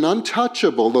if an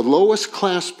untouchable, the lowest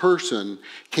class person,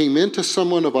 came into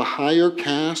someone of a higher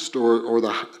caste or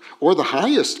the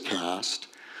highest caste,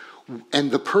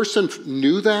 and the person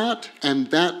knew that,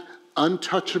 and that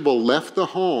untouchable left the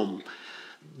home,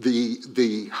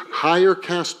 the higher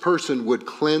caste person would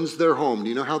cleanse their home. Do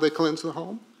you know how they cleanse the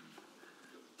home?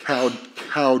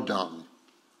 Cow dung.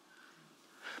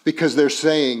 Because they're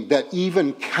saying that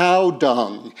even cow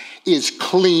dung is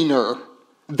cleaner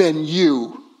than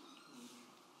you.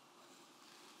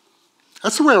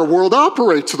 That's the way our world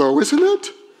operates, though, isn't it?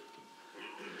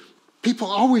 People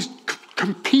always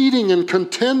competing and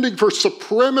contending for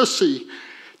supremacy,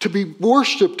 to be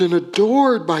worshipped and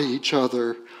adored by each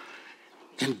other.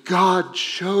 And God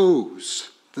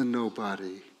chose the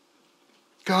nobody.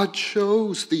 God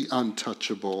chose the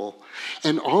untouchable.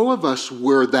 And all of us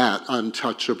were that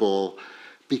untouchable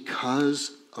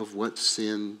because of what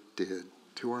sin did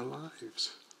to our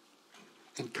lives.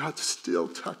 And God still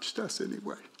touched us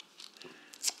anyway.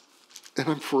 And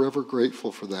I'm forever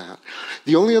grateful for that.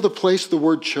 The only other place the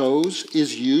word chose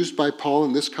is used by Paul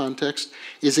in this context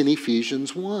is in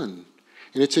Ephesians 1.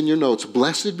 And it's in your notes.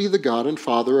 Blessed be the God and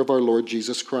Father of our Lord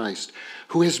Jesus Christ,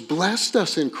 who has blessed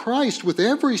us in Christ with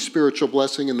every spiritual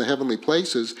blessing in the heavenly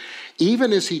places,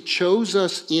 even as he chose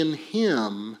us in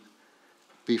him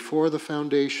before the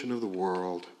foundation of the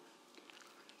world,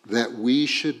 that we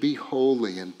should be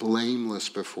holy and blameless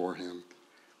before him.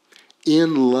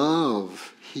 In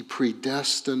love, he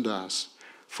predestined us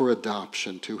for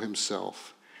adoption to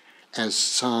himself as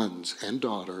sons and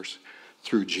daughters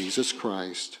through Jesus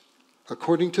Christ,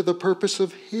 according to the purpose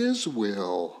of his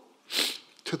will,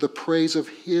 to the praise of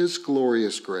his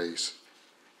glorious grace,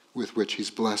 with which he's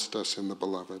blessed us in the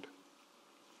beloved.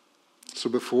 So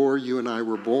before you and I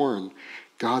were born,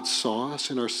 God saw us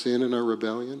in our sin and our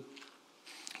rebellion.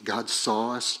 God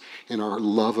saw us in our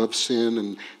love of sin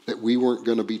and that we weren't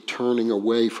going to be turning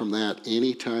away from that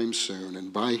anytime soon.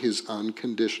 And by his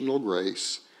unconditional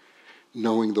grace,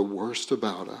 knowing the worst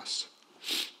about us,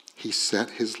 he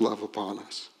set his love upon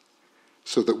us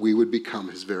so that we would become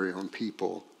his very own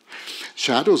people.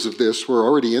 Shadows of this were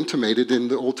already intimated in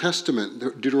the Old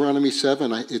Testament. Deuteronomy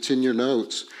 7, it's in your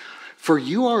notes. For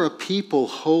you are a people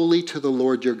holy to the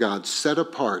Lord your God, set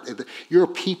apart. You're a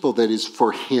people that is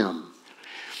for him.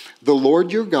 The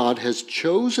Lord your God has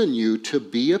chosen you to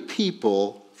be a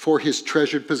people for his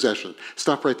treasured possession.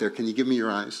 Stop right there. Can you give me your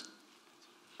eyes?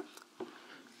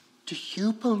 Do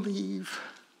you believe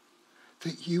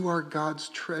that you are God's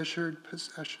treasured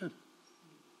possession?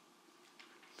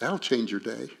 That'll change your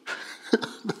day.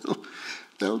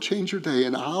 That'll change your day.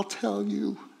 And I'll tell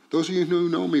you, those of you who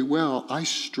know me well, I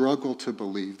struggle to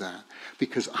believe that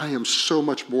because I am so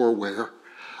much more aware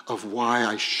of why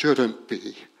I shouldn't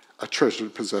be a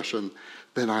treasured possession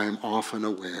than I am often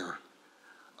aware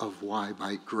of why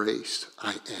by grace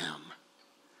I am.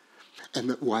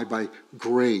 And that why by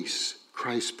grace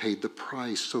Christ paid the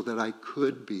price so that I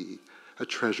could be a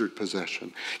treasured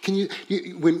possession.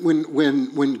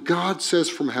 When God says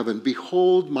from heaven,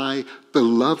 behold my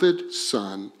beloved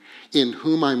Son, in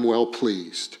whom I'm well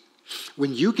pleased.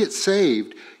 When you get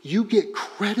saved, you get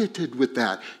credited with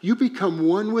that. You become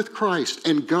one with Christ,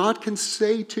 and God can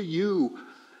say to you,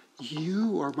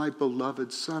 you are my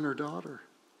beloved son or daughter,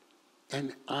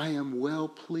 and I am well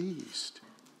pleased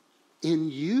in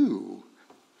you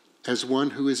as one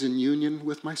who is in union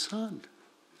with my Son.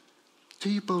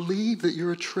 Do you believe that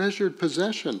you're a treasured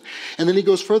possession? And then he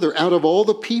goes further, out of all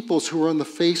the peoples who are on the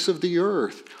face of the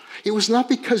earth. It was not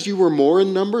because you were more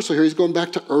in number, so here he's going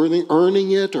back to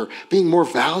earning it or being more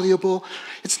valuable.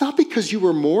 It's not because you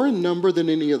were more in number than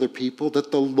any other people that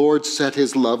the Lord set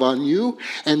his love on you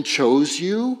and chose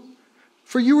you.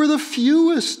 For you were the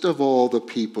fewest of all the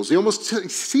peoples. You almost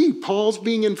see Paul's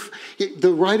being in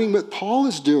the writing that Paul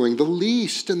is doing, the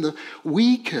least and the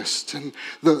weakest and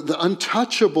the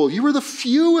untouchable. You were the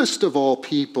fewest of all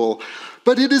people,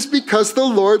 but it is because the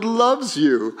Lord loves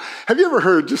you. Have you ever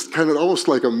heard just kind of almost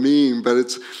like a meme, but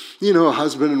it's, you know, a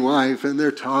husband and wife, and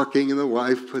they're talking, and the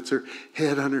wife puts her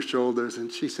head on her shoulders,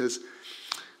 and she says,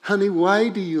 honey, why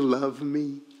do you love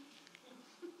me?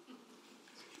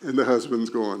 And the husband's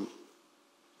going,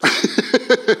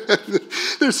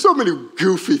 there's so many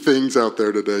goofy things out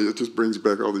there today. It just brings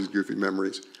back all these goofy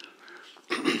memories.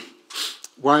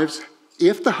 Wives,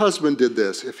 if the husband did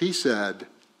this, if he said,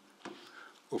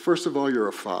 well, first of all, you're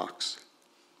a fox,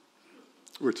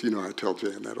 which, you know, I tell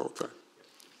Jan that all the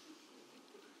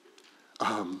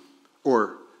time.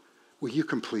 Or, will you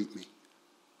complete me?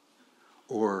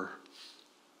 Or,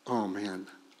 oh man,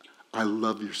 I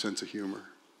love your sense of humor.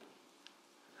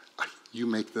 You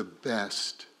make the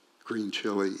best green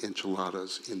chili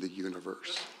enchiladas in the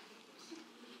universe.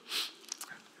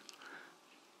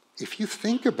 If you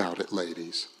think about it,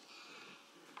 ladies,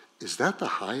 is that the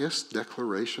highest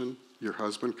declaration your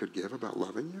husband could give about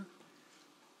loving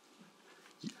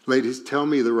you? Ladies, tell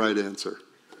me the right answer.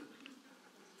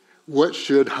 What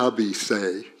should hubby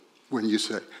say when you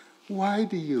say, why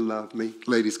do you love me?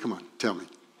 Ladies, come on, tell me.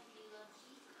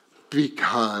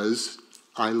 Because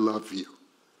I love you.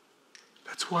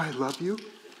 That's why I love you.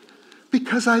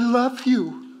 Because I love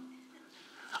you.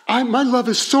 My love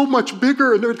is so much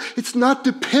bigger, and it's not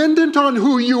dependent on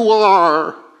who you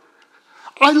are.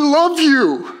 I love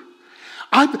you.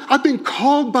 I've been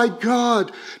called by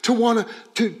God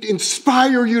to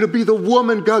inspire you to be the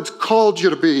woman God's called you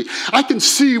to be. I can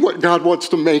see what God wants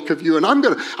to make of you, and I'm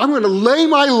going to lay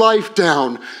my life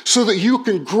down so that you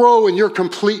can grow in your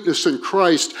completeness in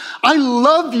Christ. I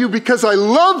love you because I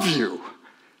love you.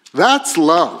 That's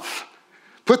love.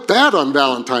 Put that on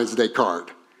Valentine's Day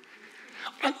card.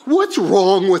 What's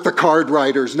wrong with the card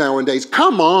writers nowadays?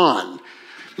 Come on.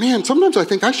 Man, sometimes I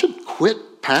think I should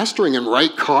quit pastoring and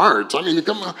write cards. I mean,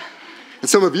 come on. And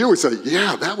some of you would say,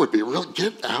 yeah, that would be real.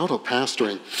 Get out of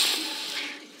pastoring.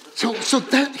 So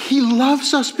that he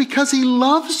loves us because he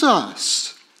loves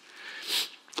us.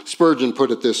 Spurgeon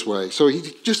put it this way. So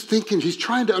he's just thinking, he's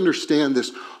trying to understand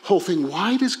this whole thing.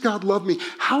 Why does God love me?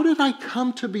 How did I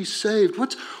come to be saved?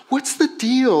 What's the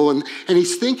deal? And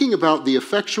he's thinking about the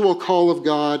effectual call of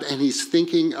God, and he's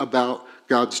thinking about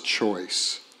God's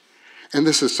choice. And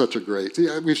this is such a great,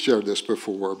 we've shared this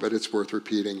before, but it's worth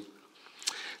repeating.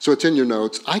 So it's in your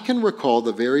notes. I can recall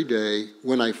the very day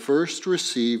when I first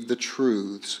received the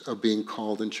truths of being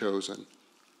called and chosen.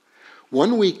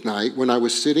 One weeknight when I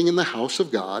was sitting in the house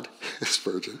of God,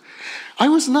 Spurgeon, I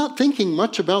was not thinking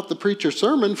much about the preacher's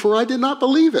sermon, for I did not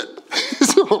believe it.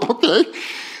 So, okay,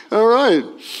 all right.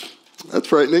 That's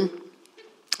frightening.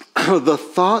 The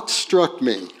thought struck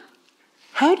me,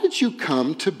 how did you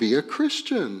come to be a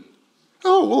Christian?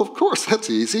 Oh, well, of course, that's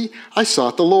easy. I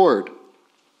sought the Lord.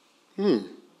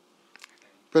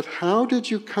 But how did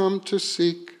you come to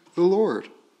seek the Lord?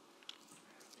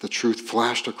 The truth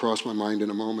flashed across my mind in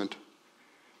a moment.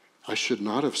 I should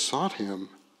not have sought him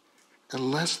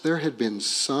unless there had been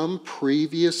some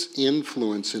previous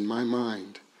influence in my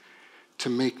mind to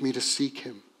make me to seek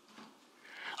him.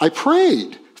 I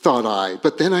prayed, thought I,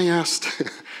 but then I asked,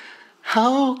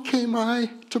 how came I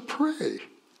to pray?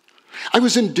 I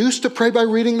was induced to pray by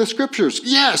reading the scriptures.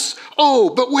 Yes.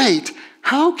 Oh, but wait,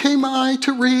 how came I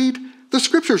to read the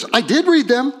scriptures? I did read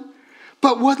them,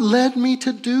 but what led me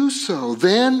to do so?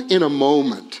 Then, in a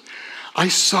moment, I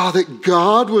saw that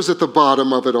God was at the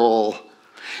bottom of it all,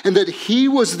 and that he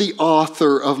was the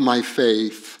author of my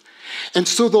faith. And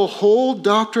so the whole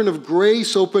doctrine of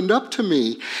grace opened up to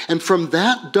me, and from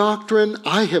that doctrine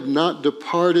I have not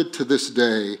departed to this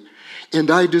day,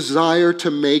 and I desire to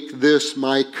make this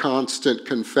my constant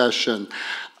confession.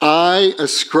 I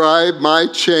ascribe my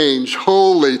change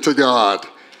wholly to God.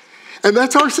 And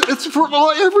it's for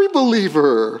every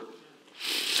believer.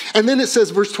 And then it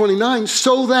says, verse 29,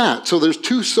 so there's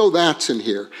two so that's in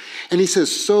here. And he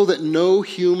says, so that no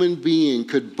human being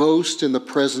could boast in the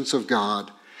presence of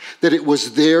God, that it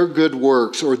was their good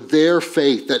works or their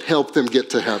faith that helped them get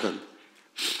to heaven.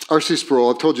 R.C. Sproul,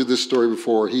 I've told you this story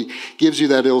before. He gives you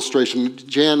that illustration.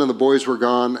 Jan and the boys were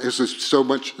gone. This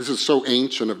is so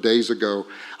ancient of days ago.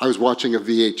 I was watching a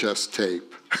VHS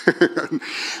tape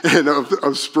and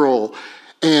of Sproul.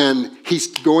 And he's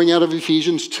going out of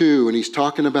Ephesians 2, and he's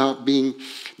talking about being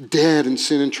dead in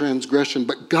sin and transgression,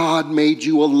 but God made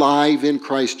you alive in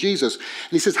Christ Jesus.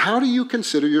 And he says, how do you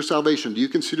consider your salvation? Do you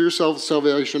consider yourself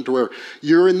salvation to where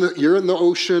you're in the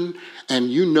ocean and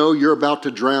you know you're about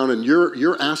to drown and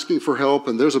you're asking for help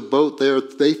and there's a boat there,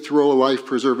 they throw a life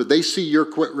preserver, they see your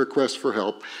request for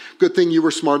help. Good thing you were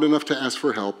smart enough to ask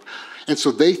for help. And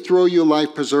so they throw you a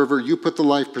life preserver, you put the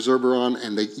life preserver on,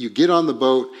 and you get on the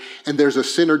boat, and there's a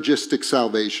synergistic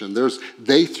salvation.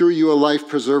 They threw you a life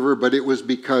preserver, but it was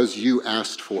because you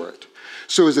asked for it.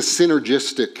 So it's a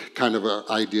synergistic kind of an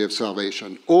idea of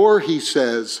salvation. Or he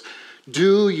says,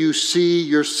 do you see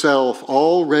yourself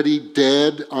already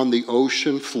dead on the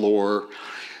ocean floor,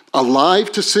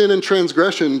 alive to sin and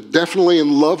transgression, definitely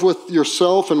in love with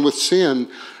yourself and with sin,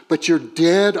 but you're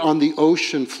dead on the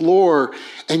ocean floor,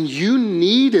 and you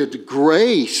needed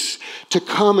grace to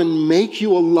come and make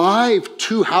you alive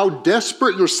to how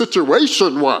desperate your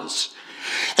situation was.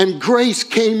 And grace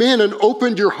came in and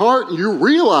opened your heart, and you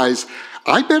realize,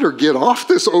 I better get off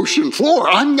this ocean floor.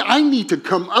 I need to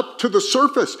come up to the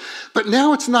surface. But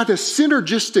now it's not a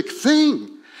synergistic thing.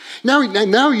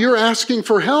 Now you're asking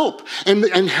for help,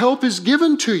 and help is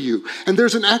given to you, and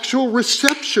there's an actual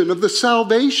reception of the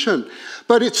salvation.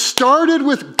 But it started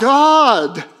with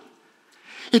God.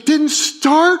 It didn't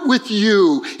start with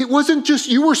you. It wasn't just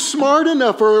you were smart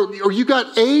enough or you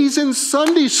got A's in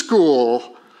Sunday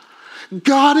school.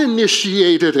 God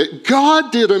initiated it.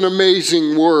 God did an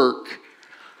amazing work.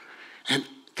 And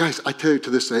guys, I tell you to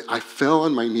this day, I fell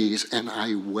on my knees and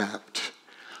I wept.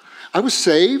 I was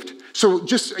saved. So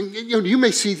just, you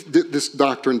may see this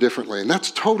doctrine differently, and that's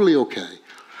totally okay.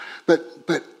 But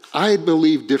I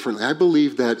believe differently. I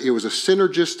believe that it was a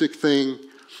synergistic thing,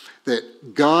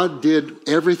 that God did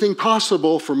everything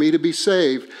possible for me to be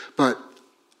saved, but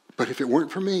if it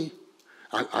weren't for me,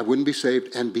 I wouldn't be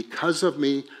saved. And because of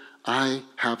me, I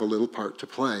have a little part to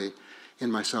play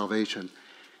in my salvation.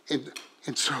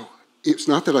 And so it's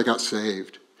not that I got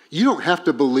saved. You don't have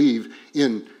to believe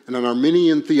in an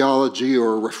Arminian theology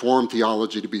or a Reformed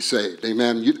theology to be saved.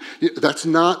 Amen.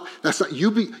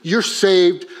 You're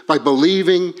saved by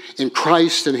believing in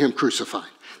Christ and him crucified.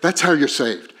 That's how you're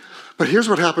saved. But here's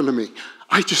what happened to me.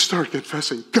 I just started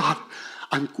confessing, God,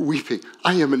 I'm weeping.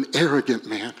 I am an arrogant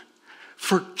man.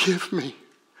 Forgive me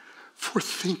for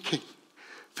thinking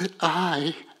that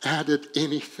I added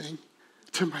anything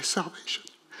to my salvation.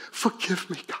 Forgive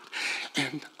me, God.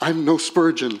 And I'm no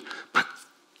Spurgeon, but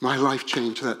my life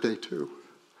changed that day too.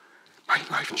 my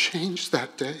life changed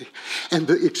that day. And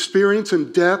the experience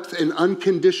and depth and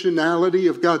unconditionality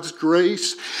of God's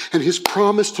grace and his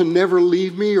promise to never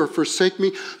leave me or forsake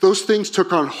me, those things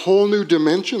took on whole new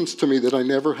dimensions to me that I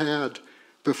never had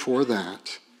before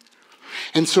that.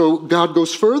 And so God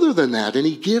goes further than that, and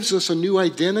he gives us a new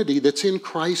identity that's in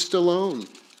Christ alone.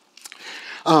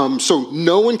 So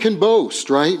no one can boast,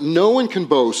 right? No one can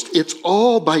boast. It's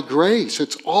all by grace.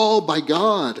 It's all by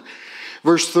God.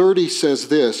 Verse 30 says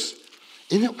this.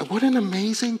 What an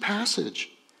amazing passage.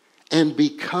 And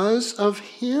because of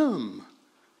him,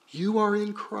 you are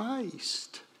in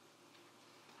Christ.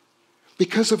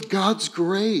 Because of God's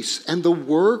grace and the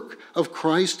work of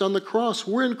Christ on the cross.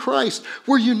 We're in Christ.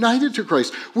 We're united to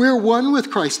Christ. We're one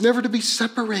with Christ, never to be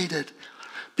separated.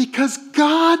 Because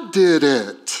God did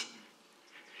it.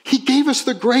 He gave us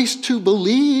the grace to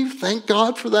believe. Thank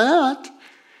God for that.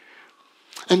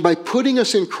 And by putting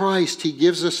us in Christ, he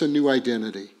gives us a new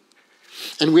identity.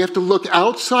 And we have to look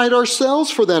outside ourselves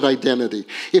for that identity.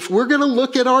 If we're going to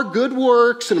look at our good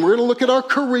works and we're going to look at our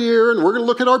career and we're going to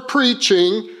look at our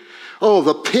preaching,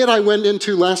 the pit I went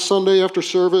into last Sunday after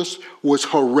service was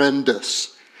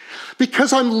horrendous.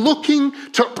 Because I'm looking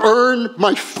to earn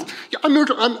my...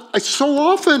 so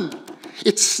often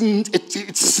it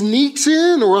sneaks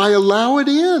in, or I allow it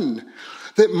in,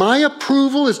 that my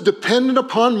approval is dependent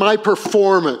upon my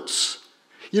performance.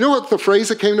 You know what the phrase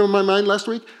that came to my mind last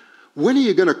week? When are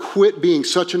you going to quit being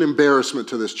such an embarrassment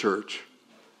to this church?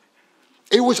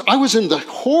 I was in the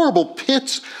horrible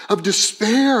pits of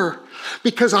despair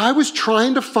because I was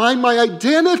trying to find my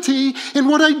identity in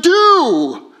what I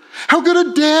do. How good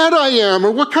a dad I am,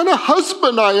 or what kind of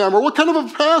husband I am, or what kind of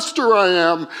a pastor I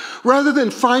am, rather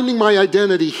than finding my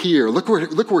identity here. Look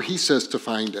where he says to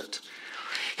find it.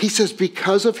 He says,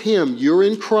 because of him, you're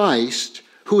in Christ,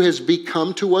 who has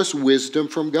become to us wisdom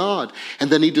from God. And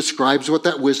then he describes what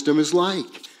that wisdom is like.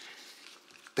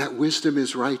 That wisdom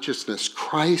is righteousness.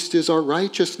 Christ is our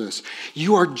righteousness.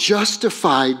 You are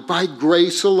justified by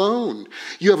grace alone.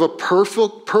 You have a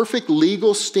perfect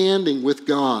legal standing with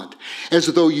God, as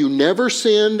though you never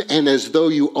sinned and as though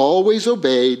you always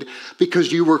obeyed,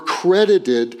 because you were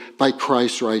credited by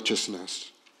Christ's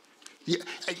righteousness.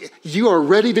 You are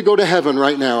ready to go to heaven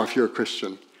right now if you're a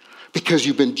Christian, because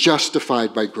you've been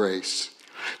justified by grace.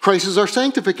 Christ is our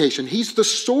sanctification. He's the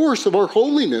source of our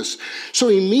holiness. So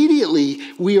immediately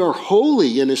we are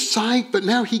holy in his sight, but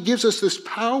now he gives us this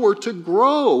power to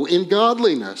grow in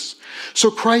godliness. So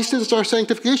Christ is our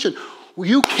sanctification.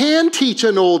 You can teach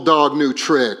an old dog new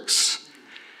tricks.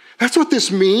 That's what this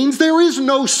means. There is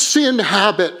no sin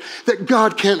habit that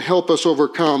God can't help us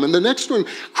overcome. And the next one,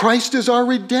 Christ is our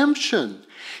redemption.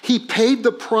 He paid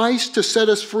the price to set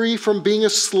us free from being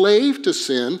a slave to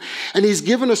sin, and he's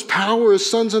given us power as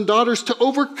sons and daughters to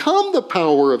overcome the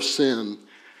power of sin.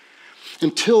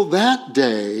 Until that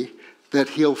day that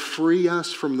he'll free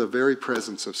us from the very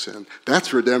presence of sin.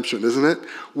 That's redemption, isn't it?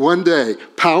 One day,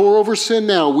 power over sin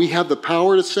now. We have the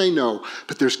power to say no,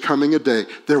 but there's coming a day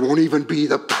there won't even be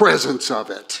the presence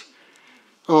of it.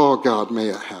 Oh, God, may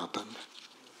it happen.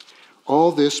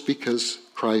 All this because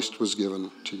Christ was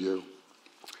given to you.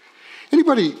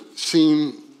 Anybody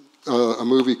seen a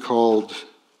movie called,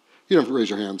 you don't have to raise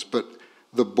your hands, but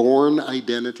The Bourne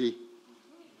Identity?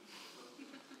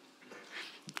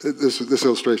 This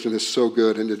illustration is so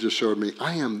good, and it just showed me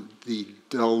I am the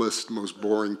dullest, most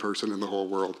boring person in the whole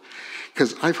world.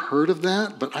 Because I've heard of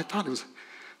that, but I thought it was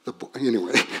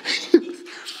anyway.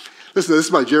 Listen, this is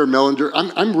by Jared Mellinger.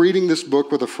 I'm reading this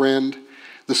book with a friend.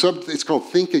 It's called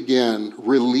Think Again,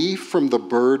 Relief from the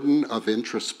Burden of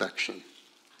Introspection,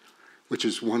 which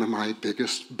is one of my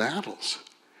biggest battles,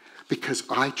 because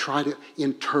I try to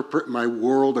interpret my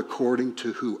world according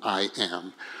to who I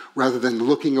am, rather than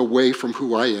looking away from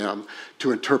who I am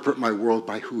to interpret my world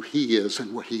by who he is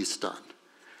and what he's done.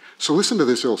 So listen to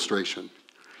this illustration.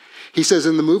 He says,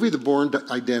 in the movie The Bourne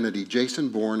Identity, Jason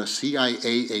Bourne, a CIA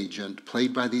agent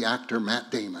played by the actor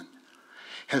Matt Damon,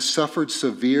 has suffered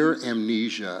severe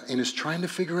amnesia and is trying to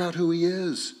figure out who he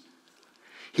is.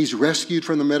 He's rescued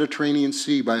from the Mediterranean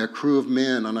Sea by a crew of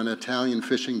men on an Italian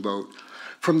fishing boat.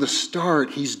 From the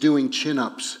start, he's doing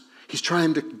chin-ups. He's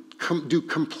trying to do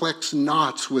complex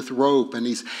knots with rope, and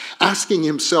he's asking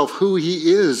himself who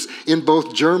he is in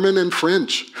both German and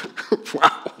French.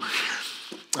 Wow.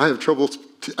 I have trouble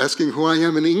asking who I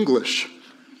am in English.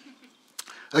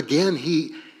 Again,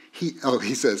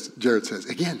 Jared says,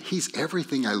 again, he's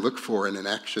everything I look for in an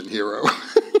action hero.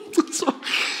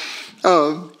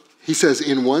 He says,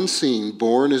 in one scene,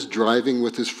 Bourne is driving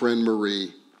with his friend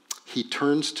Marie. He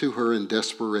turns to her in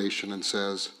desperation and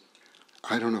says,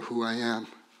 I don't know who I am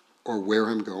or where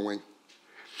I'm going.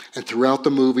 And throughout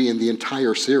the movie and the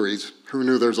entire series, who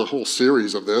knew there's a whole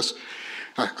series of this?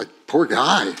 Poor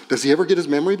guy. Does he ever get his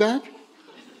memory back?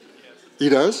 He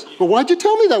does? Well, why'd you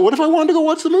tell me that? What if I wanted to go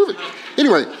watch the movie?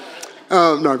 Anyway,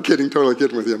 no, I'm kidding. Totally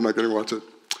kidding with you. I'm not going to watch it.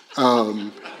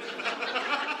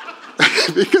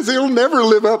 Because he'll never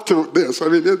live up to this. I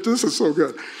mean, this is so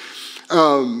good.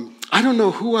 I don't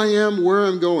know who I am, where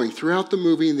I'm going. Throughout the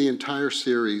movie and the entire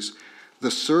series,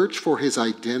 the search for his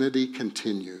identity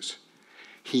continues.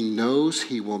 He knows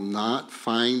he will not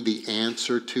find the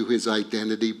answer to his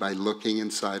identity by looking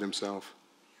inside himself.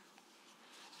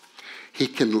 He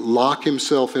can lock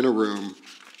himself in a room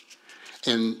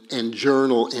and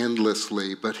journal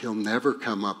endlessly, but he'll never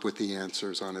come up with the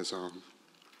answers on his own.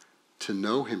 To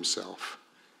know himself,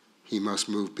 he must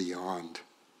move beyond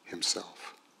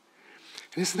himself.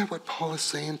 And isn't that what Paul is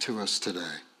saying to us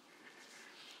today?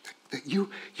 That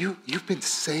you've been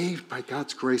saved by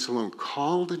God's grace alone,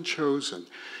 called and chosen.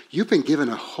 You've been given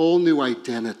a whole new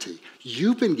identity.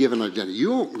 You've been given identity. You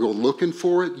don't go looking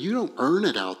for it. You don't earn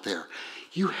it out there.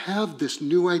 You have this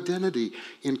new identity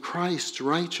in Christ's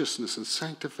righteousness and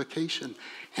sanctification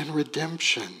and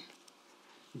redemption.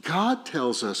 God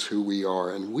tells us who we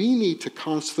are, and we need to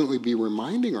constantly be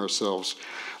reminding ourselves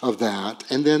of that.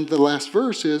 And then the last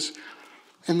verse is,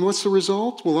 and what's the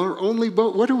result? Well, our only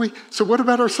boast, so what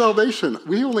about our salvation?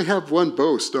 We only have one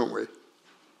boast, don't we?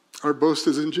 Our boast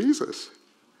is in Jesus.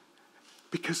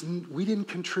 Because we didn't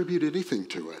contribute anything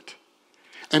to it.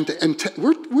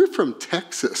 We're from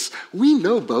Texas. We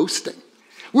know boasting.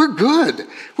 We're good.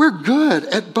 We're good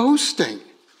at boasting.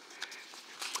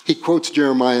 He quotes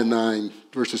Jeremiah 9,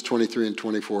 verses 23 and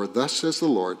 24. Thus says the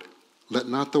Lord, let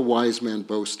not the wise man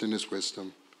boast in his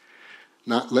wisdom.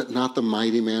 Let not the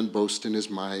mighty man boast in his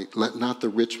might. Let not the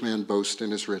rich man boast in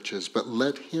his riches. But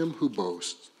let him who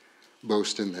boasts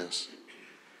boast in this,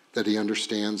 that he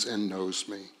understands and knows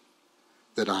me,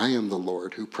 that I am the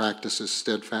Lord who practices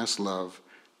steadfast love,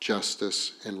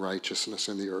 justice, and righteousness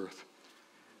in the earth.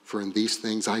 For in these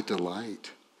things I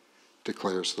delight,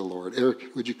 declares the Lord.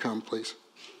 Eric, would you come, please?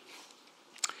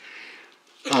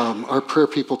 Our prayer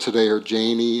people today are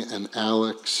Janie and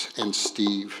Alex and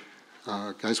Steve.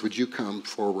 Guys, would you come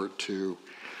forward too?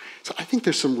 So I think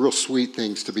there's some real sweet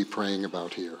things to be praying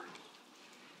about here.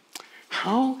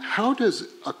 How does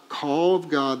a call of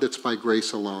God that's by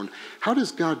grace alone, how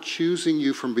does God choosing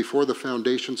you from before the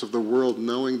foundations of the world,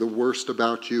 knowing the worst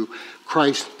about you,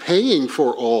 Christ paying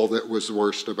for all that was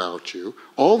worst about you,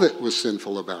 all that was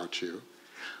sinful about you,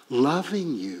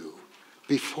 loving you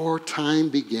before time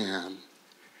began,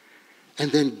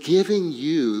 and then giving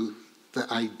you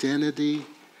the identity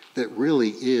that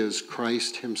really is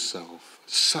Christ himself,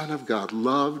 Son of God,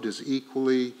 loved as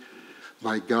equally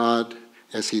by God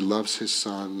as he loves his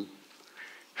Son.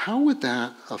 How would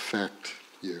that affect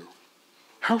you?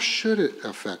 How should it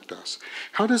affect us?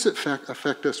 How does it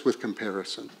affect us with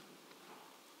comparison?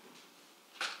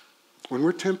 When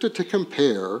we're tempted to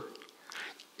compare,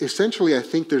 essentially I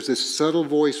think there's this subtle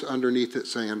voice underneath it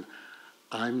saying,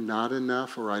 I'm not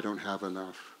enough or I don't have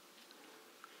enough.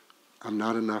 I'm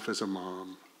not enough as a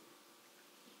mom.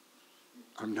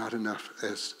 I'm not enough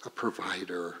as a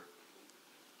provider.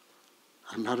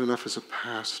 I'm not enough as a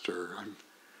pastor.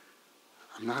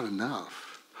 I'm not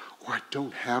enough. Or I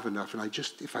don't have enough. And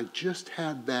if I just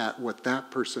had that, what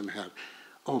that person had,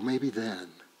 oh, maybe then.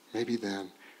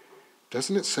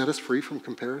 Doesn't it set us free from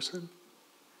comparison?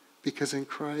 Because in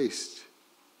Christ,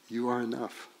 you are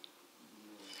enough.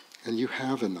 And you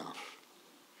have enough.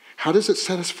 How does it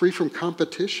set us free from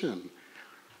competition?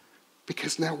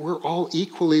 Because now we're all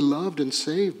equally loved and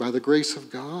saved by the grace of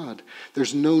God.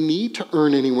 There's no need to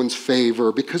earn anyone's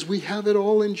favor because we have it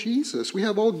all in Jesus. We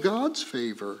have all God's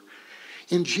favor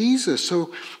in Jesus.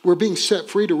 So we're being set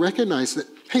free to recognize that,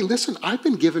 hey, listen, I've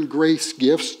been given grace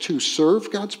gifts to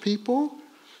serve God's people,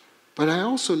 but I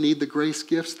also need the grace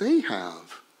gifts they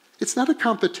have. It's not a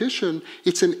competition.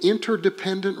 It's an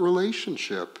interdependent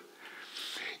relationship.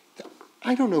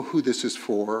 I don't know who this is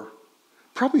for.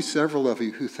 Probably several of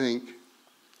you who think,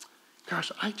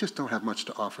 gosh, I just don't have much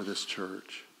to offer this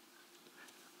church.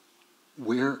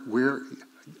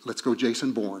 Let's go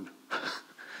Jason Bourne.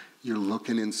 You're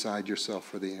looking inside yourself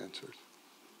for the answers.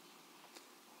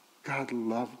 God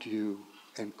loved you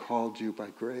and called you by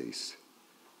grace.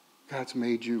 God's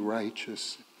made you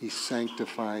righteous. He's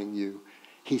sanctifying you.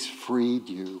 He's freed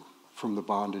you from the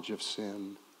bondage of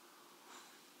sin.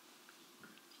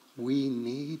 We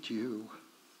need you.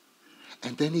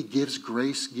 And then he gives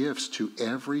grace gifts to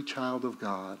every child of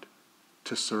God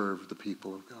to serve the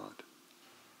people of God.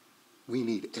 We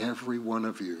need every one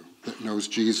of you that knows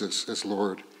Jesus as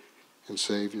Lord and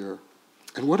Savior.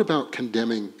 And what about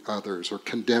condemning others or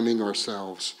condemning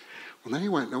ourselves? Well, now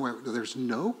you want to know there's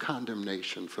no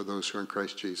condemnation for those who are in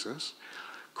Christ Jesus.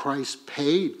 Christ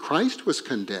paid. Christ was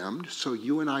condemned, so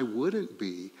you and I wouldn't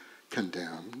be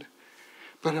condemned.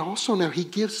 But also now he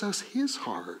gives us his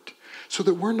heart so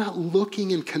that we're not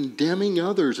looking and condemning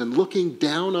others and looking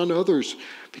down on others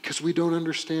because we don't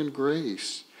understand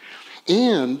grace.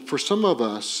 And for some of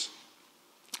us,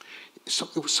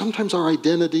 sometimes our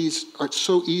identities are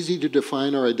so easy to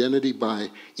define our identity by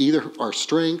either our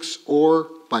strengths or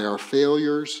by our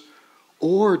failures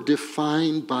or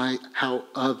defined by how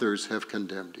others have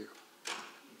condemned you.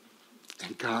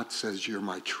 And God says, you're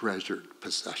my treasured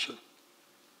possession.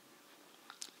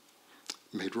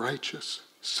 Made righteous,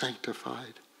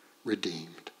 sanctified,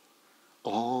 redeemed,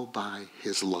 all by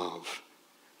his love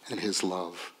and his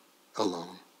love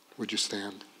alone. Would you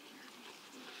stand?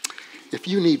 If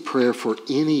you need prayer for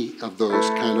any of those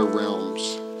kind of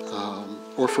realms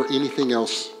or for anything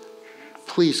else,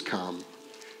 please come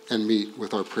and meet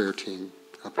with our prayer team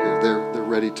up here. They're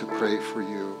ready to pray for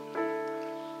you.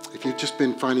 If you've just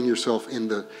been finding yourself in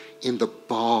the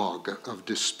bog of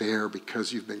despair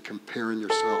because you've been comparing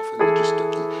yourself and you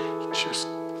just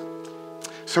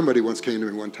somebody once came to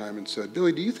me one time and said,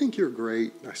 Billy, do you think you're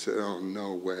great? And I said, oh,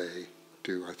 no way,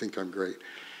 I think I'm great.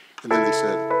 And then they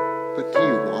said, but do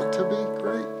you want to be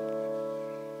great?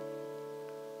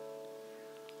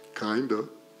 Kinda.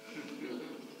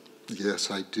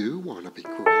 Yes, I do want to be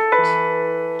great.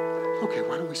 Okay,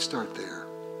 why don't we start there?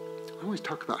 Why don't we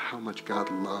talk about how much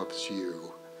God loves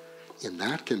you in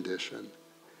that condition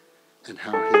and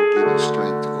how he'll give you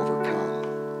strength to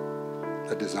overcome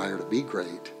a desire to be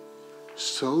great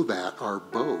so that our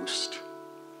boast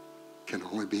can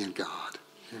only be in God.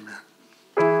 Amen.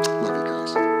 Love you, God.